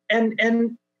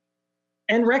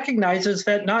recognizes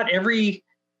that not every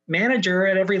manager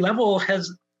at every level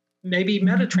has maybe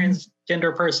met a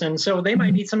transgender person, so they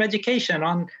might need some education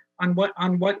on what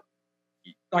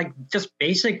like just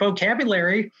basic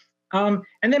vocabulary, and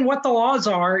then what the laws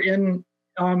are in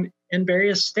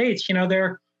various states.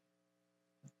 There,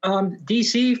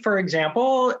 DC, for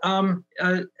example,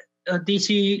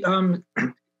 DC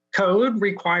code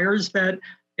requires that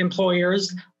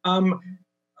employers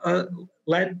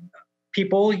let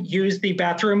people use the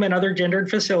bathroom and other gendered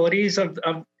facilities of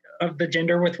the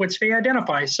gender with which they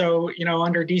identify. So,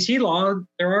 under DC law,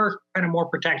 there are kind of more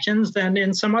protections than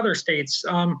in some other states.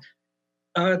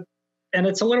 And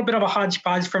it's a little bit of a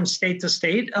hodgepodge from state to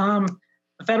state.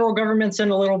 The federal government's in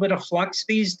a little bit of flux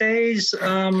these days.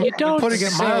 You don't putting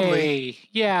it mildly.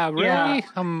 Yeah, really? Yeah.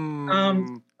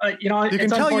 You can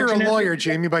tell you're a lawyer,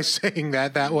 Jamie, by saying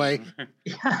that way.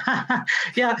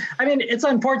 Yeah. I mean, it's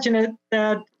unfortunate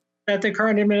that the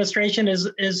current administration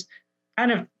is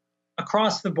kind of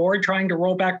across the board trying to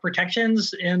roll back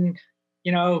protections in,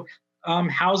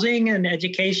 housing and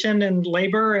education and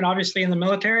labor, and obviously in the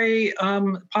military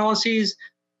policies.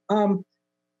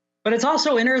 But it's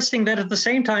also interesting that at the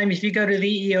same time, if you go to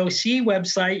the EEOC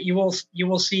website, you will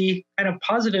see kind of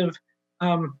positive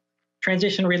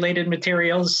transition related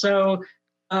materials. So,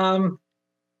 I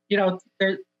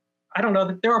don't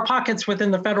know, there are pockets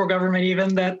within the federal government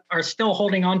even that are still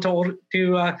holding on to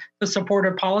the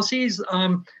supportive policies.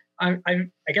 I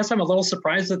guess I'm a little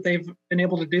surprised that they've been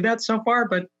able to do that so far,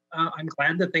 but I'm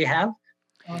glad that they have.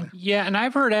 Yeah, and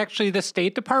I've heard actually the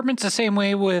State Department's the same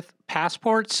way with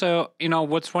passports. So,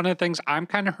 what's one of the things I'm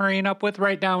kind of hurrying up with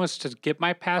right now is to get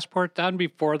my passport done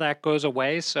before that goes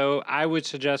away. So I would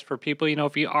suggest for people,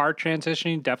 if you are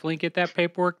transitioning, definitely get that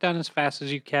paperwork done as fast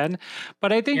as you can.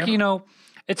 But I think,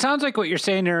 it sounds like what you're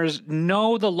saying there is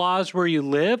know the laws where you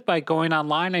live by going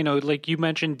online. I know, like you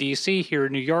mentioned, DC, here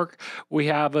in New York, we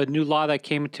have a new law that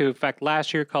came into effect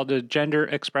last year called the Gender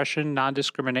Expression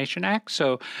Non-Discrimination Act.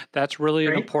 So that's really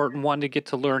an important one to get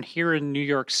to learn here in New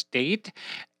York State.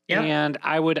 Yeah. And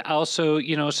I would also,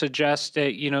 suggest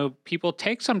that, people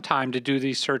take some time to do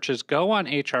these searches. Go on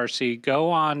HRC, go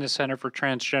on the Center for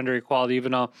Transgender Equality,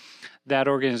 even though that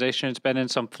organization has been in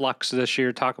some flux this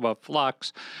year, talk about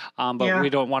flux, but we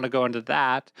don't want to go into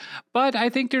that. But I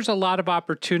think there's a lot of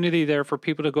opportunity there for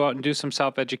people to go out and do some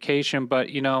self-education.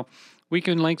 But, we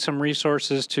can link some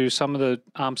resources to some of the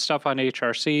stuff on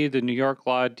HRC, the New York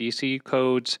law, DC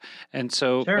codes. And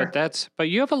so, Sure. but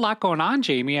you have a lot going on,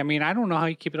 Jamie. I mean, I don't know how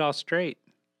you keep it all straight.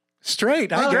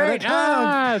 Straight. I get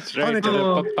it. Straight.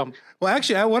 Well,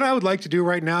 actually, what I would like to do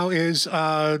right now is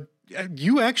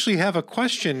you actually have a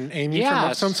question, Amy.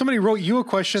 Yes. Somebody wrote you a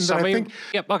question that I think.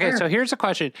 Yep. Okay. So here's a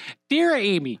question. Dear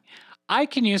Amy, I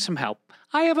can use some help.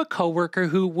 I have a coworker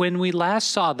who, when we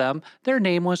last saw them, their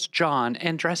name was John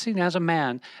and dressing as a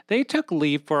man. They took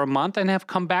leave for a month and have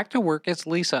come back to work as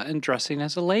Lisa and dressing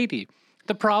as a lady.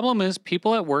 The problem is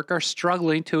people at work are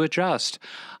struggling to adjust.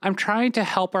 I'm trying to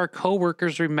help our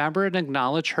coworkers remember and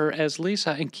acknowledge her as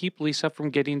Lisa and keep Lisa from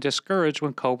getting discouraged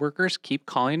when coworkers keep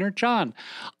calling her John.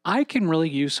 I can really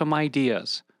use some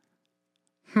ideas.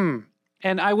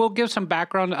 And I will give some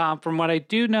background from what I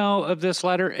do know of this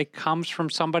letter. It comes from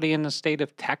somebody in the state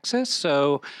of Texas.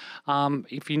 So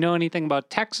if you know anything about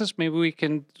Texas, maybe we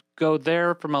can go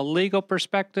there from a legal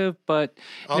perspective. But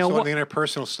also in the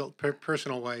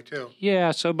interpersonal way too.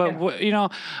 Yeah. So,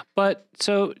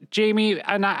 so Jamie,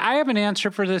 and I have an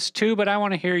answer for this too, but I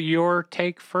want to hear your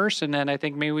take first, and then I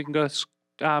think maybe we can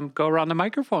go around the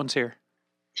microphones here.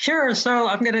 Sure. So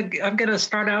I'm gonna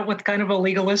start out with kind of a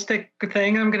legalistic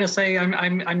thing. I'm gonna say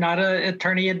I'm not an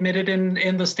attorney admitted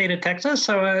in the state of Texas,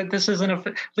 so this isn't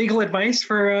a legal advice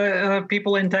for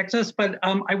people in Texas. But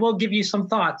I will give you some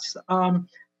thoughts. One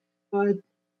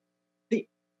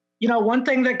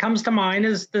thing that comes to mind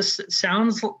is this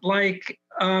sounds like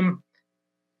from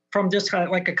just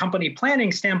like a company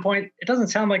planning standpoint, it doesn't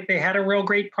sound like they had a real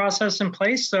great process in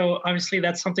place. So obviously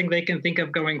that's something they can think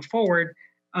of going forward.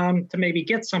 To maybe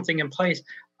get something in place.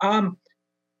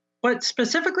 But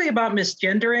specifically about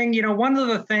misgendering, one of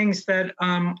the things that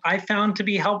I found to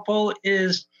be helpful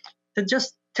is to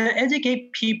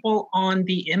educate people on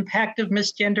the impact of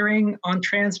misgendering on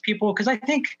trans people. Because I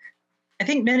think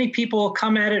many people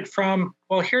come at it from,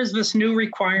 well, here's this new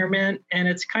requirement and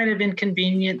it's kind of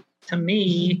inconvenient to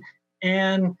me.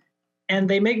 And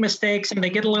they make mistakes and they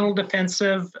get a little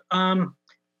defensive.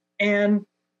 And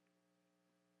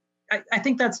I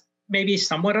think that's maybe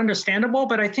somewhat understandable,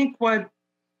 but I think what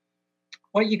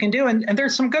you can do, and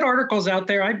there's some good articles out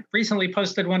there. I recently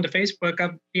posted one to Facebook.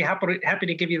 I'd be happy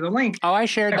to give you the link. Oh, I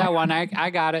shared that one. I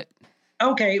got it.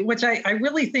 Okay, which I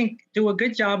really think do a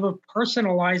good job of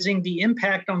personalizing the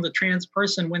impact on the trans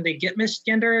person when they get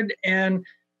misgendered. And,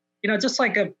 just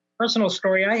like a personal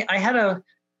story, I had a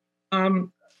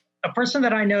person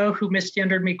that I know who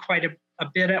misgendered me quite a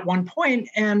bit at one point,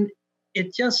 and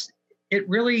it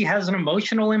really has an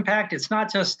emotional impact. It's not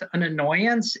just an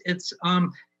annoyance. It's at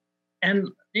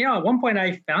one point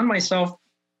I found myself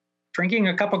drinking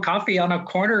a cup of coffee on a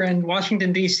corner in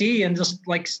Washington D.C. and just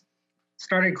like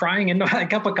started crying into a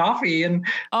cup of coffee. And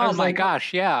I was like,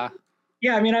 gosh, yeah.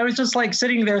 Yeah, I mean, I was just like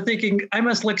sitting there thinking I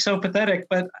must look so pathetic,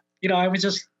 but I was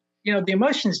just the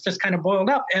emotions just kind of boiled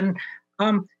up, and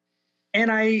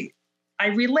I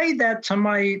relayed that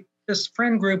to this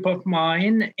friend group of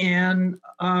mine, and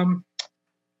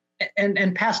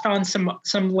passed on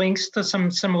some links to some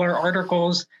similar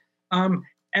articles. And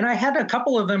I had a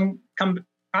couple of them come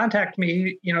contact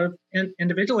me,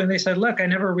 individually, and they said, look, I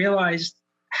never realized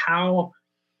how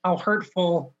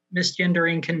hurtful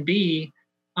misgendering can be.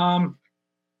 And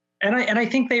I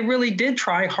think they really did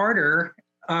try harder,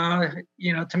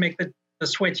 to make the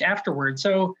switch afterwards.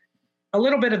 So a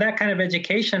little bit of that kind of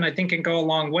education, I think, can go a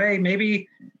long way. Maybe,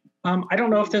 I don't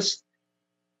know if this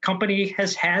company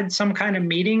has had some kind of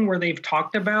meeting where they've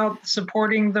talked about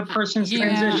supporting the person's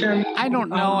transition. I don't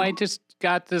know. I just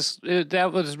got this.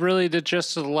 That was really the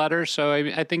gist of the letter. So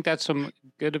I think that's some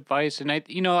good advice. And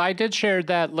I did share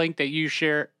that link that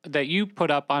you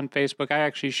put up on Facebook. I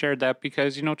actually shared that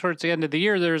because, towards the end of the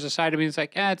year, there's a side of me that's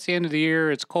like, it's the end of the year.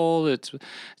 It's cold. It's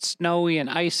snowy and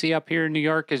icy up here in New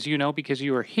York, as you know, because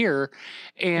you were here.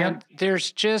 And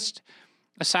there's just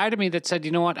a side of me that said, you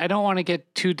know what, I don't want to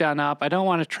get too done up. I don't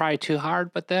want to try too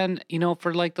hard. But then,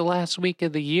 for like the last week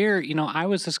of the year, I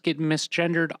was just getting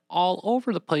misgendered all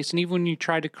over the place. And even when you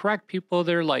try to correct people,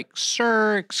 they're like,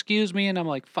 sir, excuse me. And I'm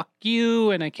like, fuck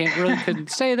you. And I couldn't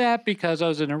say that because I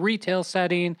was in a retail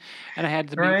setting and I had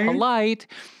to be polite.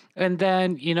 And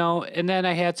then,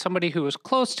 I had somebody who was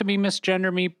close to me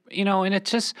misgender me, and it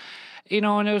just...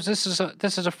 and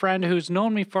this is a friend who's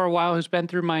known me for a while, who's been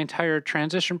through my entire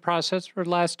transition process for the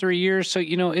last 3 years. So,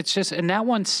 it's just, and that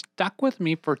one stuck with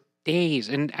me for days,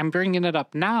 and I'm bringing it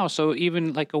up now. So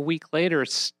even like a week later,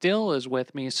 it still is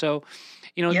with me. So,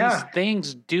 these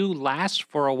things do last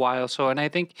for a while. So, and I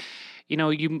think,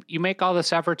 you make all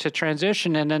this effort to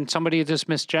transition and then somebody just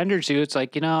misgenders you. It's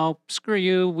like, screw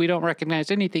you. We don't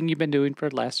recognize anything you've been doing for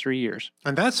the last 3 years.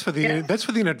 And that's for the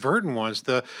inadvertent ones,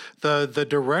 the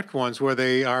direct ones where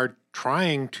they are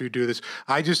trying to do this.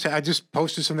 I just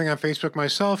posted something on Facebook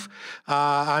myself.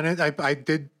 On it,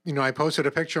 I posted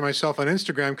a picture of myself on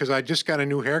Instagram because I just got a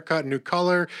new haircut, new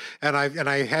color, and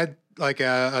I had like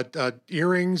a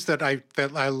earrings that I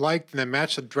liked and that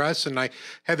matched the dress, and I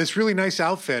had this really nice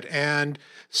outfit. And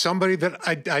somebody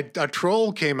a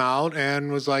troll came out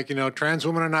and was like, trans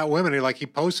women are not women. He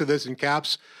posted this in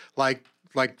caps like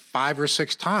 5 or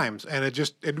 6 times, and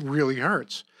it really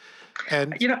hurts.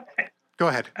 And go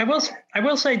ahead. I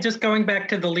will say, just going back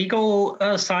to the legal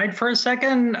side for a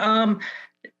second,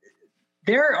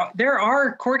 there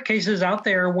are court cases out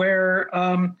there where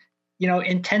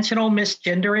intentional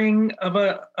misgendering of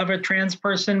a trans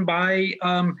person by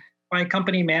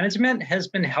company management has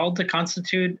been held to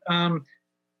constitute a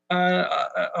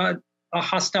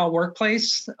hostile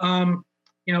workplace,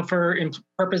 for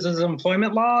purposes of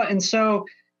employment law. And so,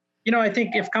 I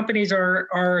think if companies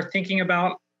are thinking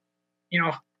about,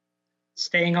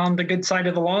 staying on the good side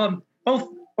of the law,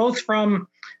 both from,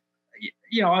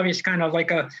 obviously kind of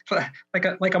like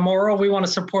a moral, we want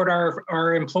to support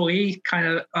our employee kind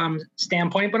of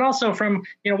standpoint, but also from,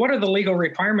 what are the legal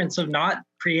requirements of not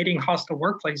creating hostile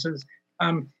workplaces?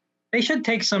 They should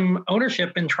take some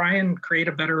ownership and try and create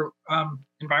a better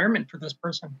environment for this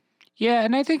person. Yeah,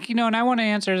 and I think, and I want to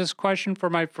answer this question for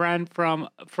my friend from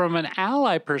an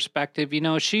ally perspective.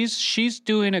 She's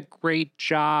doing a great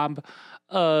job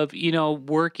of,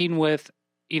 working with,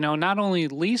 not only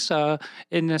Lisa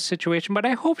in this situation, but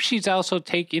I hope she's also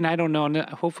taking, I don't know,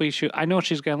 hopefully I know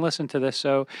she's going to listen to this.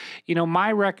 So,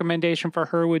 my recommendation for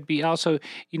her would be also,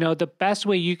 the best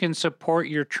way you can support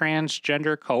your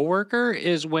transgender coworker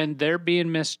is when they're being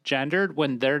misgendered,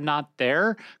 when they're not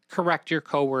there, correct your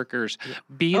coworkers.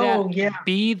 Be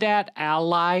that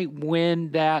ally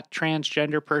when that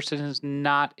transgender person is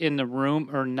not in the room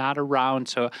or not around.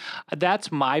 So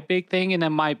that's my big thing. And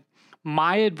then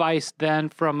my advice then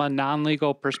from a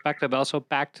non-legal perspective, also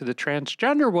back to the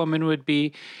transgender woman, would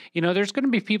be, there's going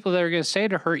to be people that are going to say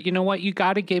to her, you know what, you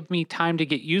got to give me time to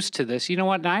get used to this. You know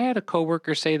what? And I had a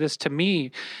coworker say this to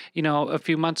me, a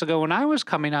few months ago when I was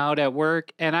coming out at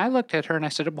work, and I looked at her and I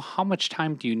said, well, how much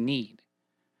time do you need?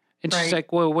 And she's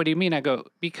like, well, what do you mean? I go,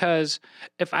 because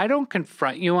if I don't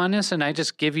confront you on this and I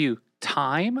just give you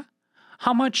time,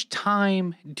 how much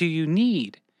time do you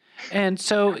need? And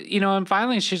so, and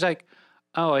finally she's like,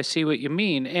 oh, I see what you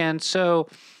mean. And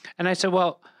I said,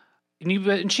 well,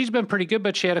 and she's been pretty good,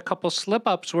 but she had a couple slip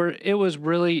ups where it was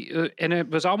really, and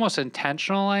it was almost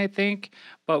intentional, I think.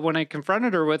 But when I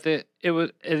confronted her with it,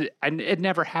 it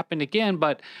never happened again.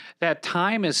 But that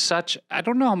time is such, I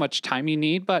don't know how much time you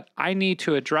need, but I need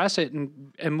to address it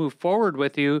and move forward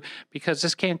with you because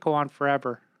this can't go on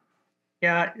forever.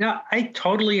 Yeah, no, I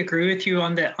totally agree with you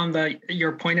on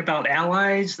your point about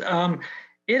allies.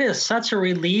 It is such a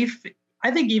relief.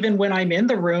 I think even when I'm in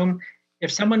the room,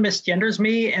 if someone misgenders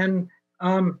me and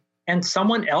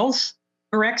someone else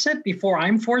corrects it before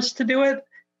I'm forced to do it,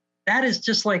 that is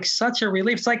just like such a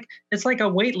relief. It's like a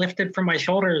weight lifted from my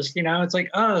shoulders. It's like,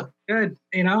 oh, good.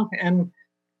 And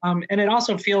it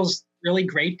also feels really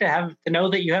great to know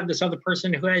that you have this other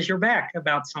person who has your back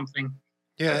about something.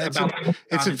 Yeah,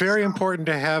 it's very important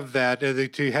to have that.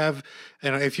 To have,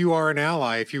 if you are an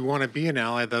ally, if you want to be an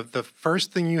ally, the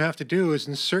first thing you have to do is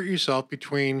insert yourself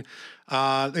between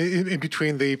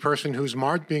the person who's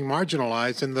being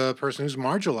marginalized and the person who's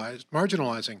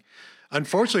marginalizing.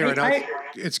 Unfortunately, right now,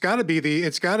 it's got to be the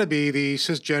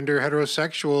cisgender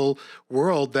heterosexual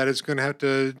world that is going to have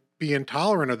to be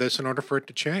intolerant of this in order for it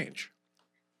to change.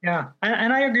 Yeah,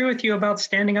 and I agree with you about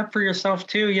standing up for yourself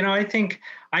too. I think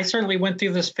I certainly went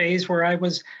through this phase where I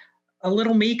was a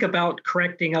little meek about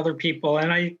correcting other people,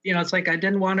 and it's like I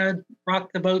didn't want to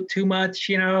rock the boat too much.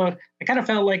 I kind of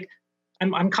felt like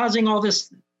I'm causing all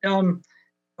this,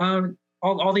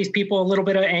 all these people a little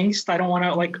bit of angst. I don't want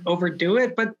to overdo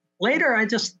it, but later I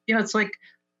just, it's like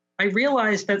I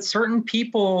realized that certain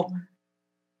people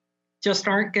just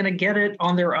aren't going to get it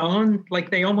on their own.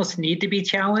 Like they almost need to be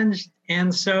challenged.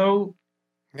 And so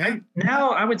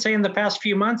now I would say in the past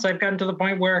few months, I've gotten to the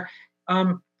point where,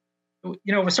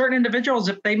 with certain individuals,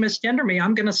 if they misgender me,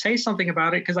 I'm going to say something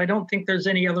about it because I don't think there's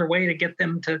any other way to get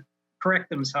them to correct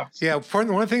themselves. Yeah, one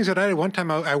of the things that I did one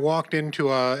time, I walked into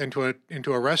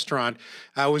a restaurant.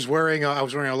 I was wearing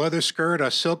a leather skirt,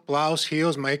 a silk blouse,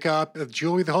 heels, makeup,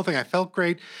 jewelry, the whole thing. I felt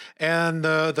great, and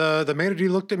the maitre d'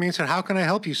 looked at me and said, "How can I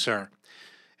help you, sir?"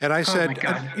 And I said, my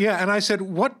God. and I said,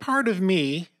 "What part of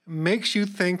me makes you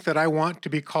think that I want to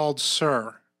be called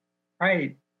sir?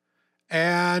 Right.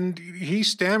 And he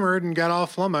stammered and got all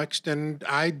flummoxed, and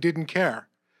I didn't care.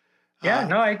 Yeah,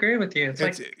 no, I agree with you. It's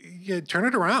like, turn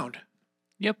it around.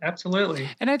 Yep. Absolutely.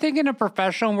 And I think in a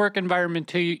professional work environment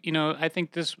too, I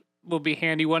think this will be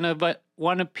handy.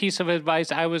 One piece of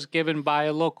advice I was given by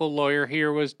a local lawyer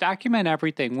here was document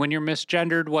everything. When you're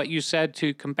misgendered, what you said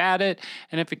to combat it,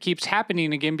 and if it keeps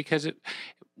happening again, because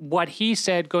what he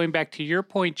said, going back to your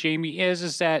point, Jamie,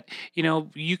 is that,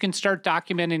 you can start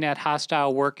documenting that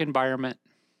hostile work environment.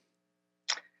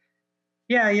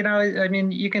 Yeah, I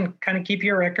mean, you can kind of keep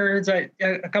your records. A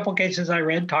couple cases I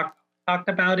read talked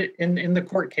about it in the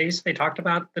court case. They talked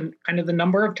about the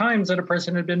number of times that a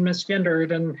person had been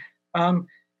misgendered, and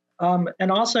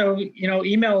also,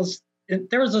 emails.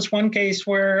 There was this one case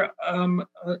where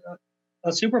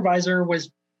a supervisor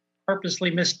was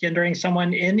purposely misgendering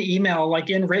someone in email, like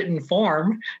in written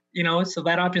form, so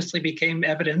that obviously became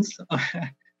evidence.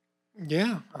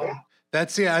 Yeah.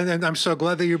 And I'm so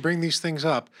glad that you bring these things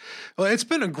up. Well, it's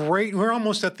been we're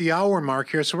almost at the hour mark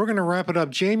here, so we're going to wrap it up.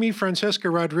 Jamie Francesca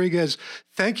Rodriguez,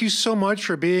 thank you so much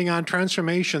for being on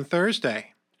Transformation Thursday.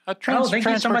 Thank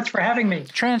you so much for having me.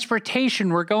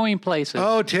 Transportation, we're going places.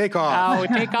 Oh, take off. Oh,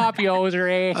 take off, you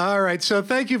hoser. All right, so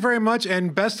thank you very much,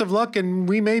 and best of luck, and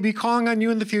we may be calling on you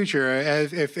in the future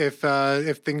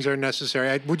if things are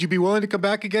necessary. Would you be willing to come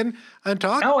back again and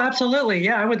talk? Oh, absolutely.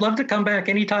 Yeah, I would love to come back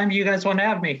anytime you guys want to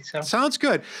have me. So sounds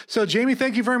good. So, Jamie,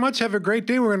 thank you very much. Have a great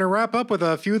day. We're going to wrap up with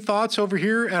a few thoughts over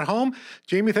here at home.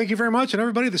 Jamie, thank you very much, and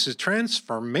everybody, this is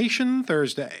Transformation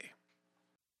Thursday.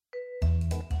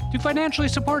 To financially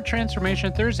support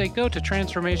Transformation Thursday, go to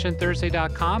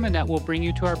transformationthursday.com, and that will bring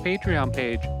you to our Patreon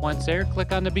page. Once there,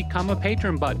 click on the Become a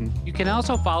Patron button. You can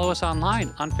also follow us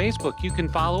online on Facebook. You can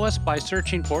follow us by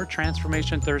searching for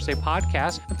Transformation Thursday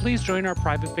Podcast, and please join our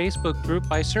private Facebook group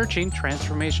by searching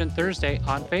Transformation Thursday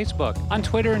on Facebook. On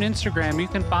Twitter and Instagram, you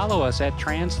can follow us at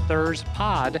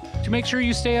TransThursPod. To make sure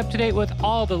you stay up to date with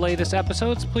all the latest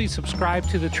episodes, please subscribe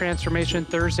to the Transformation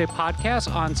Thursday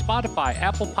Podcast on Spotify,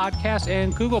 Apple Podcasts,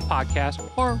 and Google Podcast,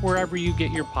 or wherever you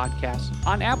get your podcasts.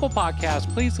 On Apple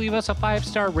Podcasts, please leave us a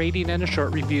 5-star rating and a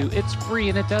short review. It's free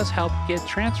and it does help get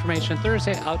Transformation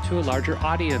Thursday out to a larger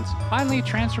audience. Finally,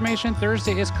 Transformation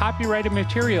Thursday is copyrighted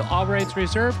material, all rights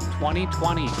reserved,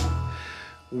 2020.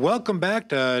 Welcome back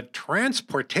to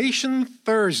Transportation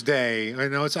Thursday. I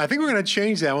think we're going to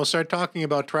change that. We'll start talking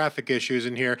about traffic issues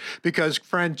in here because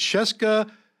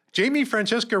Jamie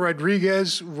Francesca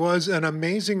Rodriguez was an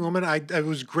amazing woman. It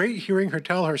was great hearing her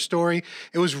tell her story.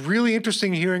 It was really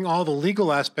interesting hearing all the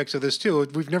legal aspects of this too.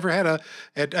 We've never had a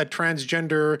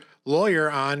transgender lawyer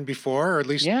on before, or at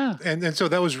least, yeah. And so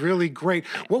that was really great.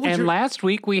 Last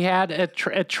week we had a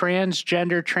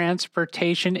transgender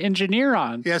transportation engineer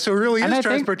on. Yeah, so it really is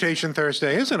Transportation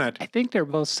Thursday, isn't it? I think they're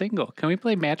both single. Can we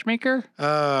play matchmaker?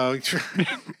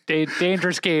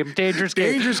 Dangerous game. Dangerous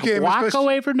game. Walk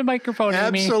away from the microphone,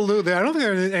 Amy. Absolutely. I don't think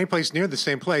they're any place near the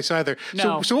same place either.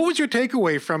 No. So what was your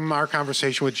takeaway from our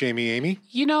conversation with Jamie, Amy?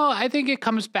 I think it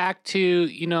comes back to,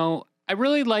 I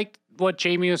really liked what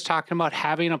Jamie was talking about,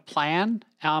 having a plan.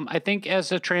 I think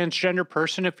as a transgender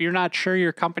person, if you're not sure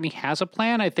your company has a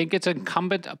plan, I think it's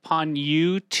incumbent upon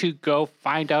you to go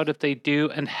find out if they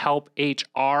do and help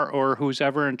HR or who's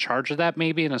ever in charge of that,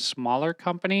 maybe in a smaller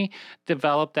company,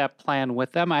 develop that plan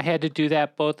with them. I had to do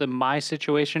that both in my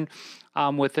situation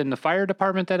within the fire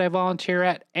department that I volunteer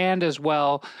at, and as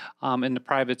well in the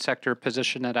private sector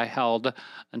position that I held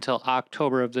until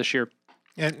October of this year.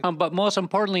 But most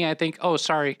importantly, I think,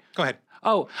 sorry. Go ahead.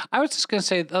 I was just going to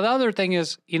say, the other thing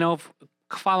is,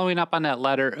 following up on that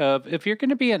letter of, if you're going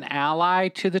to be an ally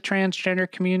to the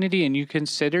transgender community and you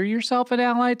consider yourself an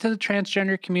ally to the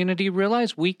transgender community,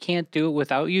 realize we can't do it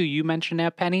without you. You mentioned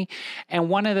that, Penny. And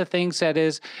one of the things that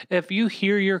is, if you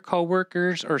hear your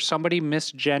coworkers or somebody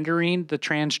misgendering the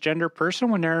transgender person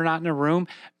when they're not in a room,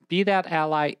 be that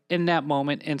ally in that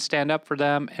moment and stand up for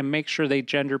them and make sure they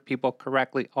gender people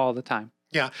correctly all the time.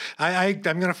 Yeah, I'm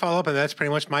going to follow up, and that's pretty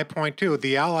much my point too.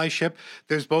 The allyship,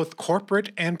 there's both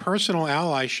corporate and personal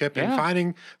allyship,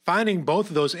 and finding both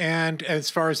of those. And as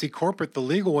far as the corporate, the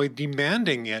legal way,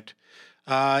 demanding it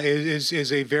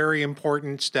is a very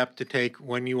important step to take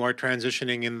when you are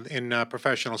transitioning in a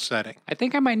professional setting. I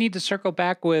think I might need to circle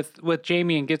back with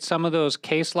Jamie and get some of those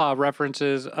case law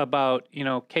references about,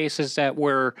 cases that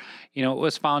were, it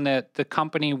was found that the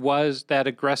company was that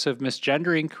aggressive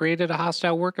misgendering created a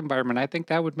hostile work environment. I think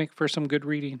that would make for some good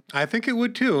reading. I think it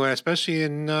would too, especially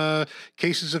in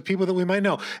cases of people that we might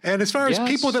know. And as far as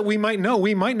people that we might know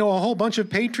a whole bunch of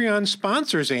Patreon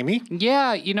sponsors, Amy.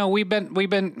 Yeah, we've been,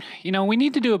 we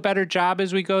need to do a better job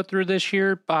as we go through this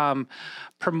year,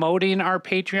 promoting our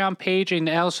Patreon page and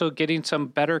also getting some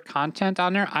better content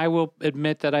on there. I will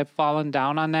admit that I've fallen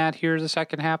down on that here the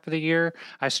second half of the year.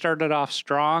 I started off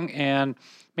strong, and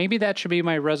maybe that should be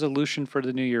my resolution for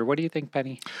the new year. What do you think,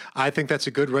 Penny? I think that's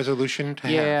a good resolution to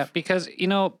have. Yeah, because,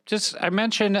 I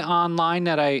mentioned online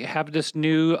that I have this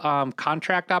new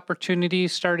contract opportunity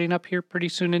starting up here pretty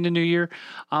soon in the new year.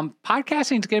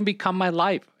 Podcasting is going to become my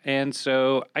life. And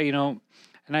so, I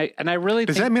really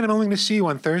Does that mean I'm only going to see you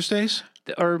on Thursdays?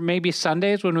 Or maybe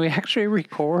Sundays when we actually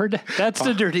record. That's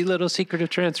the dirty little secret of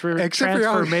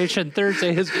Transformation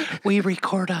Thursday is we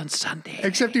record on Sunday.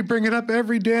 Except you bring it up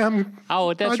every damn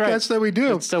podcast that we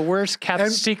do. It's the worst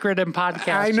kept secret in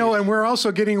podcasting. I know, and we're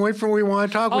also getting away from what we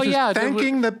want to talk, which is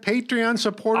thanking the Patreon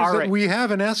supporters that we have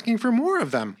and asking for more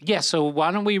of them. Yeah, so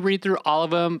why don't we read through all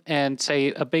of them and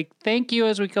say a big thank you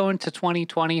as we go into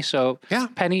 2020. So,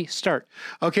 Penny, start.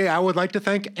 Okay, I would like to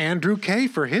thank Andrew K.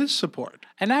 for his support.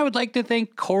 And I would like to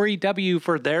thank Corey W.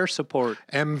 for their support.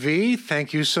 MV,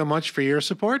 thank you so much for your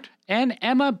support. And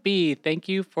Emma B., thank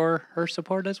you for her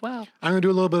support as well. I'm going to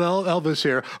do a little bit of Elvis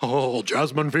here. Oh,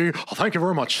 Jasmine V., thank you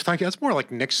very much. Thank you. That's more like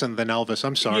Nixon than Elvis.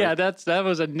 I'm sorry. Yeah, that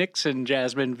was a Nixon,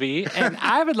 Jasmine V. And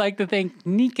I would like to thank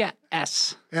Nika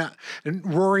S. Yeah. And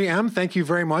Rory M., thank you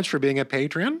very much for being a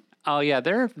Patreon. Oh yeah,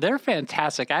 they're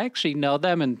fantastic. I actually know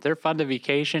them, and they're fun to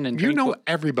vacation and you know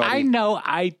everybody. I know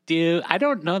I do. I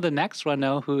don't know the next one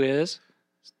though. Who is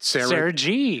Sarah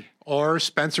G. Or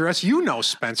Spencer S. You know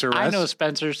Spencer S. I know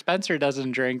Spencer. Spencer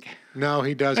doesn't drink. No,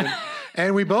 he doesn't.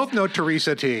 And we both know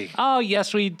Teresa T. Oh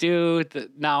yes, we do.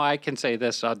 Now I can say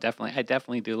this. I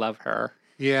definitely do love her.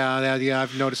 Yeah,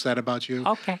 I've noticed that about you.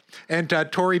 Okay. And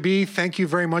Tori B., thank you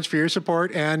very much for your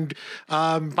support. And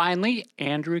finally,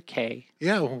 Andrew K.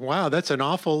 Yeah, wow, that's a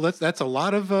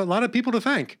lot of people to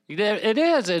thank. It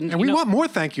is, and we want more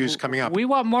thank yous coming up. We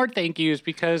want more thank yous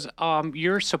because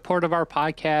your support of our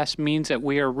podcast means that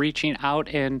we are reaching out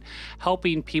and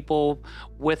helping people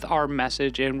with our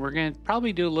message, and we're going to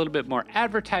probably do a little bit more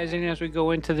advertising as we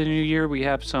go into the new year. We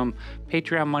have some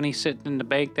Patreon money sitting in the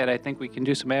bank that I think we can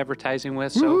do some advertising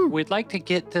with. So we'd like to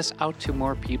get this out to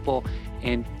more people,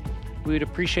 and we would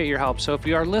appreciate your help. So if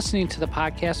you are listening to the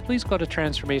podcast, please go to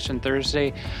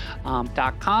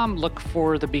transformationthursday.com. Look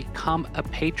for the Become a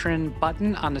Patron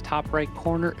button on the top right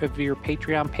corner of your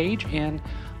Patreon page and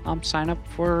sign up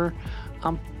for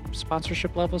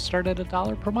sponsorship levels start at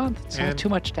 $1 per month. It's not too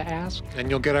much to ask. And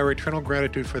you'll get our eternal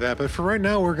gratitude for that. But for right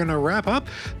now, we're going to wrap up.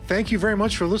 Thank you very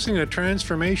much for listening to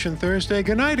Transformation Thursday.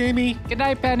 Good night, Amy. Good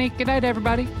night, Penny. Good night,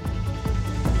 everybody.